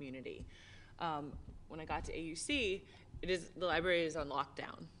part of the community. When I got to AUC, the library is on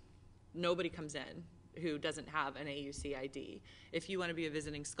lockdown. Nobody comes in who doesn't have an AUC ID. If you want to be a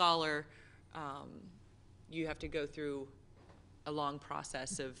visiting scholar, you have to go through a long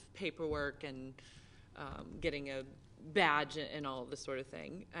process of paperwork and getting a badge and all this sort of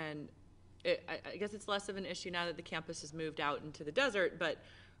thing. And I guess it's less of an issue now that the campus has moved out into the desert, but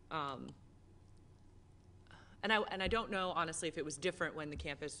and I don't know honestly if it was different when the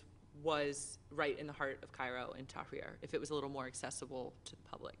campus was right in the heart of Cairo in Tahrir, if it was a little more accessible to the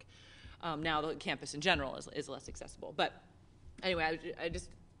public. Now the campus in general is less accessible. But anyway, I just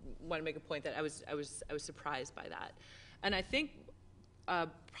want to make a point that I was surprised by that. And I think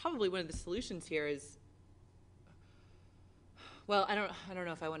probably one of the solutions here is, well, I don't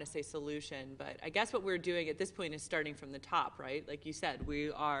know if I want to say solution, but I guess what we're doing at this point is starting from the top, right? Like you said,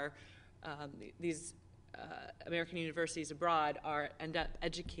 we are these American universities abroad end up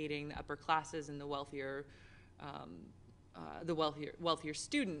educating the upper classes and the wealthier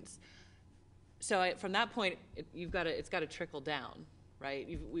students. So from that point, it's got to trickle down,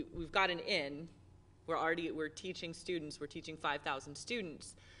 right? We've got an in. We're teaching students. We're teaching 5,000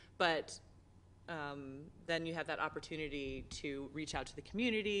 students, but then you have that opportunity to reach out to the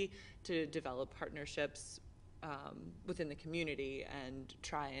community, to develop partnerships within the community, and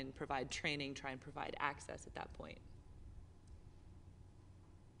try and provide training, try and provide access at that point.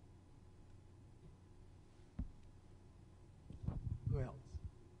 Who else?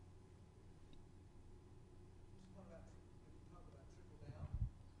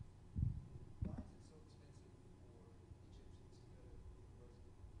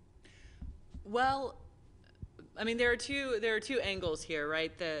 Well, I mean, there are two angles here,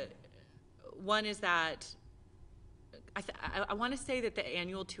 right? The one is that I want to say that the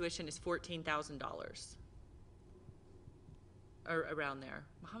annual tuition is $14,000, or around there.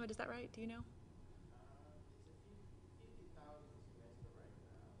 Mohammed, is that right? Do you know? It's a 50,000 semester right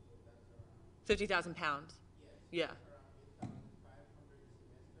now, so that's around. £50,000. Yes. Yeah. Around 8,500 a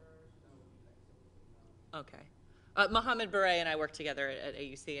semester, so it would be like Okay. Mohammed Beret and I worked together at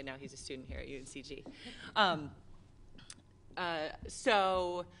AUC, and now he's a student here at UNCG.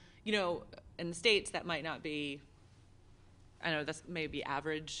 So, you know, in the States, that might not be, I don't know, that's maybe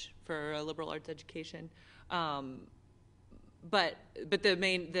average for a liberal arts education. But the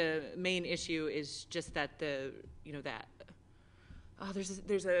main issue is just that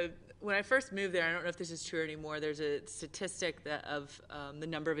when I first moved there, I don't know if this is true anymore, there's a statistic of the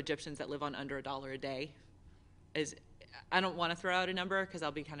number of Egyptians that live on under $1 a day. I don't want to throw out a number because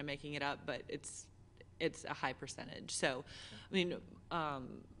I'll be kind of making it up, but it's a high percentage. So, I mean,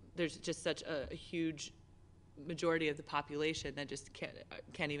 there's just such a huge majority of the population that just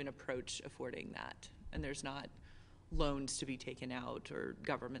can't even approach affording that, and there's not loans to be taken out or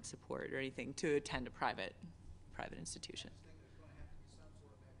government support or anything to attend a private institution.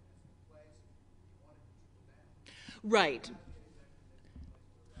 Right.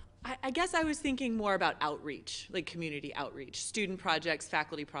 I guess I was thinking more about outreach, like community outreach, student projects,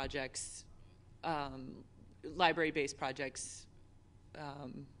 faculty projects, library-based projects,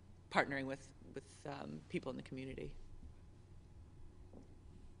 partnering people in the community.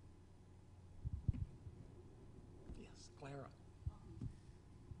 Yes, Clara.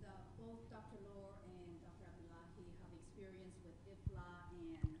 Both Dr. Lohr and Dr. Abdullahi have experience with IFLA,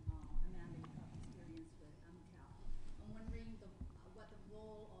 and Amanda, you have experience with MCAL. I'm wondering what the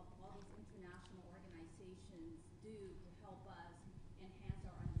role of all these international organizations do to help us enhance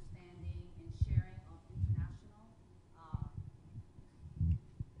our understanding and sharing of international.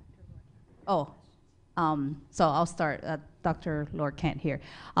 So I'll start. Dr. Lohr can't hear.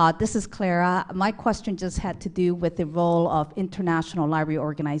 This is Clara. My question just had to do with the role of international library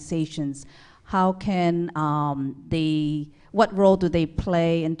organizations. How can what role do they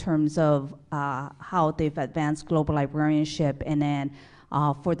play in terms of how they've advanced global librarianship? And then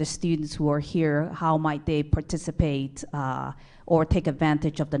for the students who are here, how might they participate or take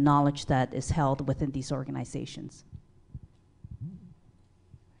advantage of the knowledge that is held within these organizations?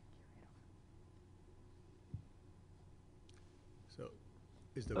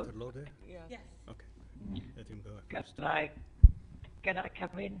 Is Dr. Lohr there? Yeah. Yes. Okay. Let him go first. Can I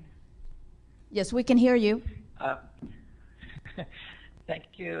come in? Yes, we can hear you. Thank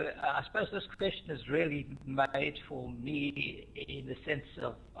you. I suppose this question is really made for me in the sense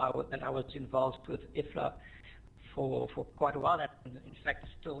of that I was involved with IFLA for quite a while, and in fact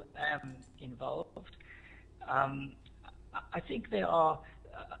still am involved. I think there's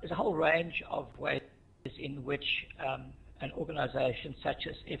a whole range of ways in which an organization such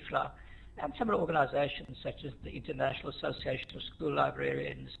as IFLA and some organizations such as the International Association of School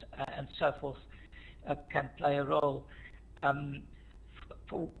Librarians and so forth can play a role.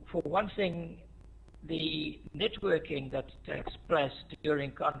 For one thing, the networking that takes place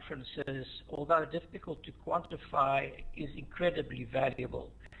during conferences, although difficult to quantify, is incredibly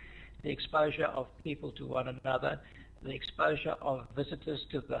valuable. The exposure of people to one another, the exposure of visitors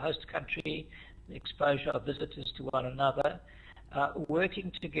to the host country, the exposure of visitors to one another,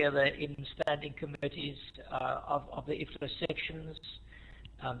 working together in standing committees of the IFLA sections.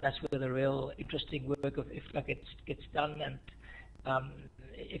 That's where the real interesting work of IFLA gets done. And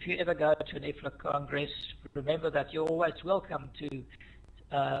if you ever go to an IFLA Congress, remember that you're always welcome to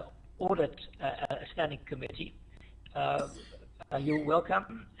audit a standing committee. You're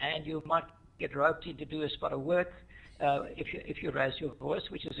welcome, and you might get roped in to do a spot of work if you raise your voice,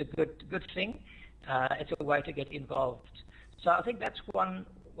 which is a good thing. It's a way to get involved. So I think that's one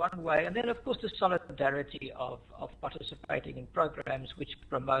way. And then, of course, the solidarity of participating in programs which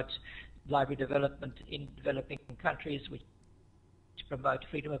promote library development in developing countries, which promote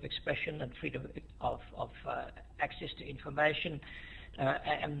freedom of expression and freedom of access to information,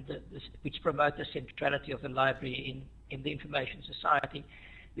 and which promote the centrality of the library in the information society.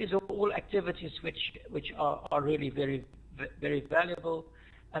 These are all activities which are really very, very valuable,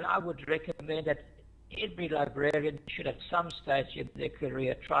 and I would recommend that every librarian should at some stage in their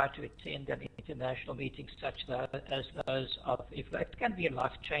career try to attend an international meeting such as those of IFLA. It can be a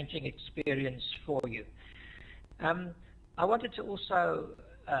life-changing experience for you. I wanted to also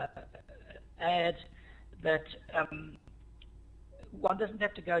add that one doesn't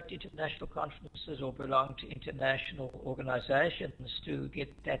have to go to international conferences or belong to international organizations to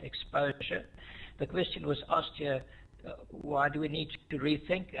get that exposure. The question was asked here, why do we need to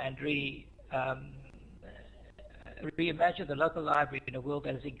rethink and reimagine the local library in a world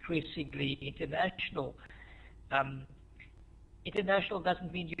that is increasingly international? International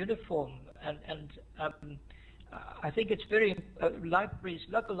doesn't mean uniform, and I think it's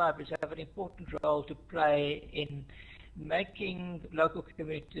local libraries have an important role to play in making local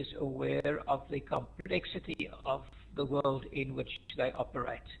communities aware of the complexity of the world in which they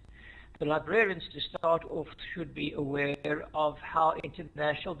operate. The librarians, to start off, should be aware of how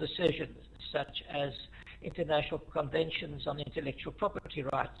international decisions, such as international conventions on intellectual property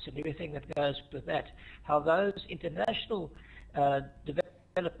rights and everything that goes with that, how those international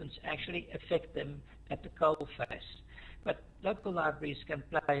developments actually affect them at the coalface. But local libraries can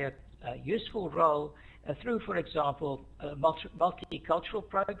play a useful role through, for example, multicultural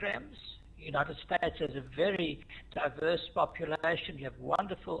programs. The United States has a very diverse population. You have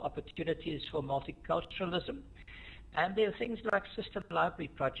wonderful opportunities for multiculturalism. And there are things like system library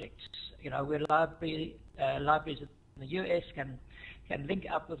projects, where libraries in the US can link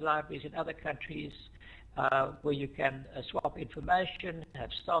up with libraries in other countries, where you can swap information,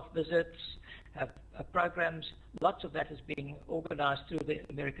 have staff visits, have programs. Lots of that is being organized through the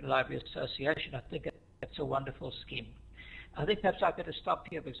American Library Association. I think that's a wonderful scheme. I think perhaps I better stop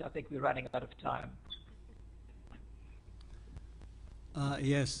here because I think we're running out of time.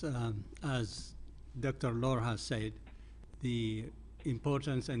 Yes, as Dr. Lohr has said, the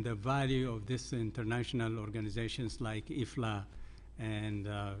importance and the value of these international organizations like IFLA and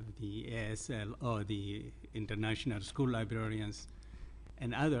the ASL, or the International School Librarians,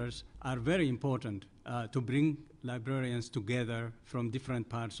 and others are very important to bring librarians together from different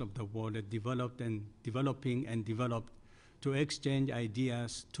parts of the world, developing and developed, to exchange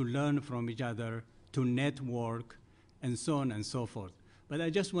ideas, to learn from each other, to network, and so on and so forth. But I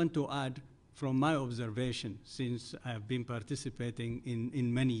just want to add, from my observation, since I've been participating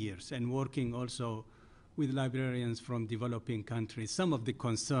in many years and working also with librarians from developing countries, some of the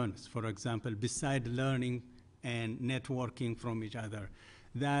concerns, for example, beside learning and networking from each other,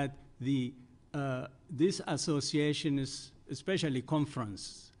 that these associations, especially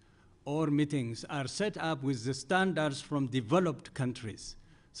conference or meetings, are set up with the standards from developed countries.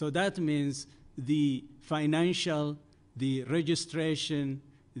 So that means the financial, the registration,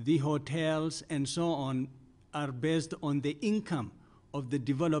 the hotels, and so on are based on the income of the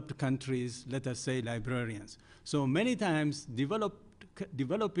developed countries, let us say librarians. So many times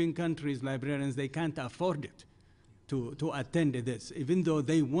developing countries librarians, they can't afford it to attend this, even though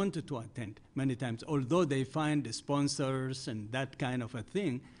they wanted to attend many times. Although they find sponsors and that kind of a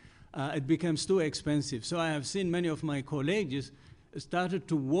thing, it becomes too expensive. So I have seen many of my colleagues started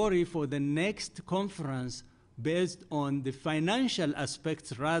to worry for the next conference based on the financial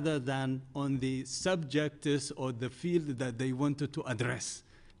aspects rather than on the subjects or the field that they wanted to address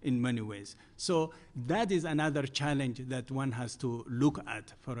in many ways. So that is another challenge that one has to look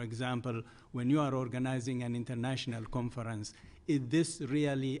at. For example, when you are organizing an international conference, is this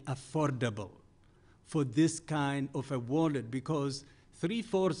really affordable for this kind of a world? Because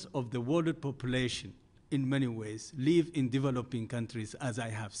 3/4 of the world population, in many ways, live in developing countries, as I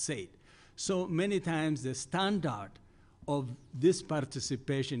have said. So many times the standard of this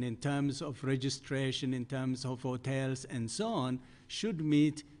participation in terms of registration, in terms of hotels and so on, should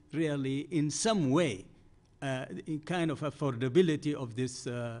meet really in some way in kind of affordability of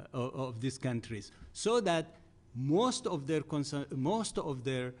these countries, so that most of their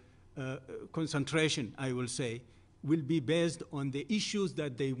concentration, I will say, will be based on the issues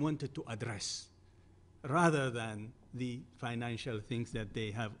that they wanted to address, rather than the financial things that they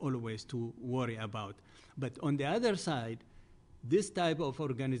have always to worry about. But on the other side, this type of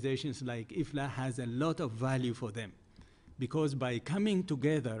organizations like IFLA has a lot of value for them, because by coming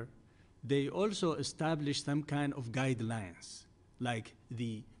together, they also establish some kind of guidelines, like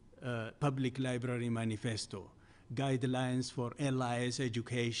the Public Library Manifesto, guidelines for LIS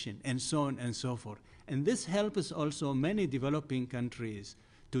education, and so on and so forth. And this helps also many developing countries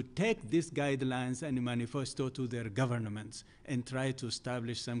to take these guidelines and manifesto to their governments and try to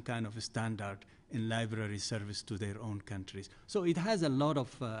establish some kind of a standard in library service to their own countries. So it has a lot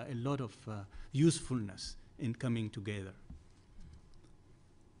of usefulness in coming together.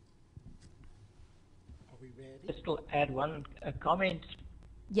 Are we ready? Just to add one comment,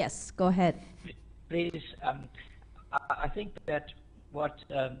 Yes, go ahead. please. I think that what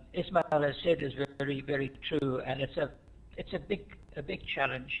Ismail has said is very, very true, and it's a big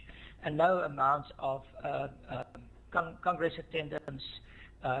challenge, and no amount of Congress attendance,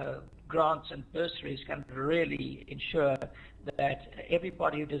 grants and bursaries can really ensure that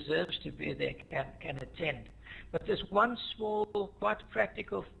everybody who deserves to be there can attend. But there's one small, quite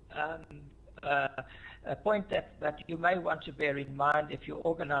practical point that you may want to bear in mind if you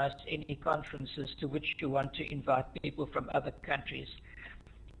organize any conferences to which you want to invite people from other countries.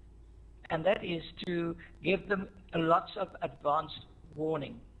 And that is to give them lots of advance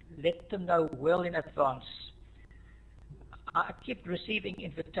warning. Let them know well in advance. I keep receiving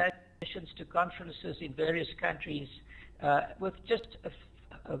invitations to conferences in various countries with just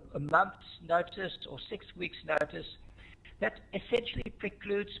a month's notice or 6 weeks' notice. That essentially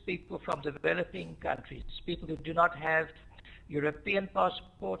precludes people from developing countries, people who do not have European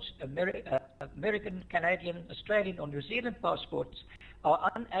passports, American, Canadian, Australian, or New Zealand passports,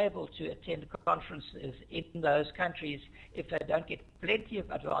 are unable to attend conferences in those countries if they don't get plenty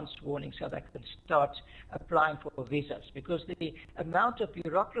of advance warning so they can start applying for visas. Because the amount of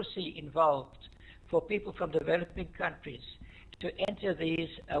bureaucracy involved for people from developing countries to enter these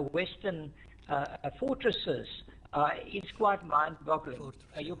Western fortresses is quite mind-boggling.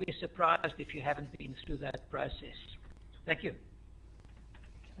 You'll be surprised if you haven't been through that process. Thank you.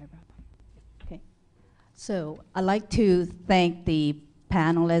 Okay. So I'd like to thank the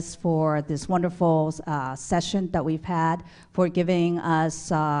panelists for this wonderful session that we've had, for giving us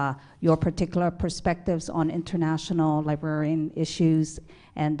your particular perspectives on international librarian issues,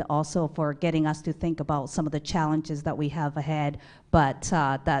 and also for getting us to think about some of the challenges that we have ahead, but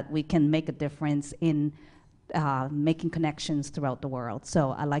that we can make a difference in making connections throughout the world.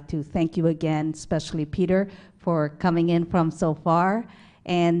 So I'd like to thank you again, especially Peter, for coming in from so far.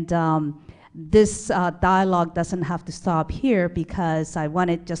 And this dialogue doesn't have to stop here, because I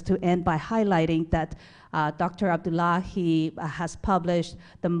wanted just to end by highlighting that Dr. Abdullahi has published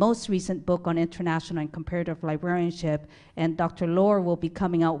the most recent book on international and comparative librarianship, and Dr. Lohr will be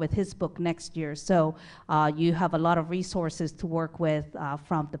coming out with his book next year. So you have a lot of resources to work with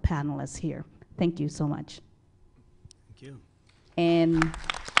from the panelists here. Thank you so much. Thank you. And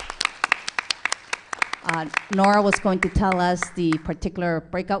Nora was going to tell us the particular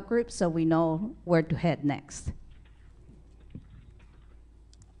breakout group so we know where to head next.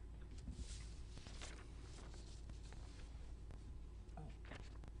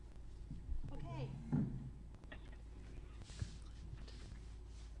 Okay.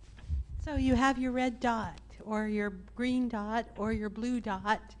 So you have your red dot, or your green dot, or your blue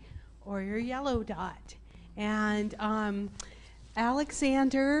dot, or your yellow dot. And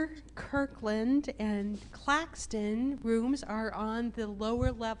Alexander, Kirkland, and Claxton rooms are on the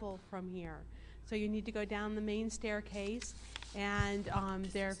lower level from here. So you need to go down the main staircase, and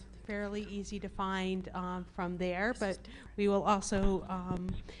they're fairly easy to find from there, but we will also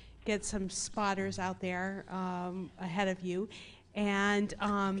get some spotters out there ahead of you. And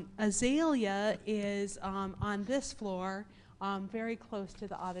Azalea is on this floor, very close to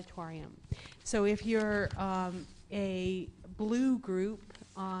the auditorium. So if you're a blue group,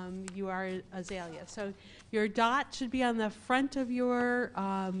 you are Azalea. So your dot should be on the front of your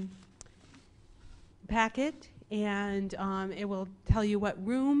packet, and it will tell you what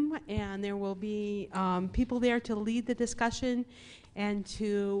room, and there will be people there to lead the discussion and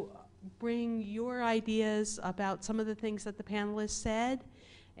to bring your ideas about some of the things that the panelists said,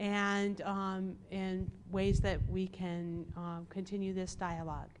 and ways that we can continue this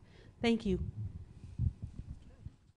dialogue. Thank you.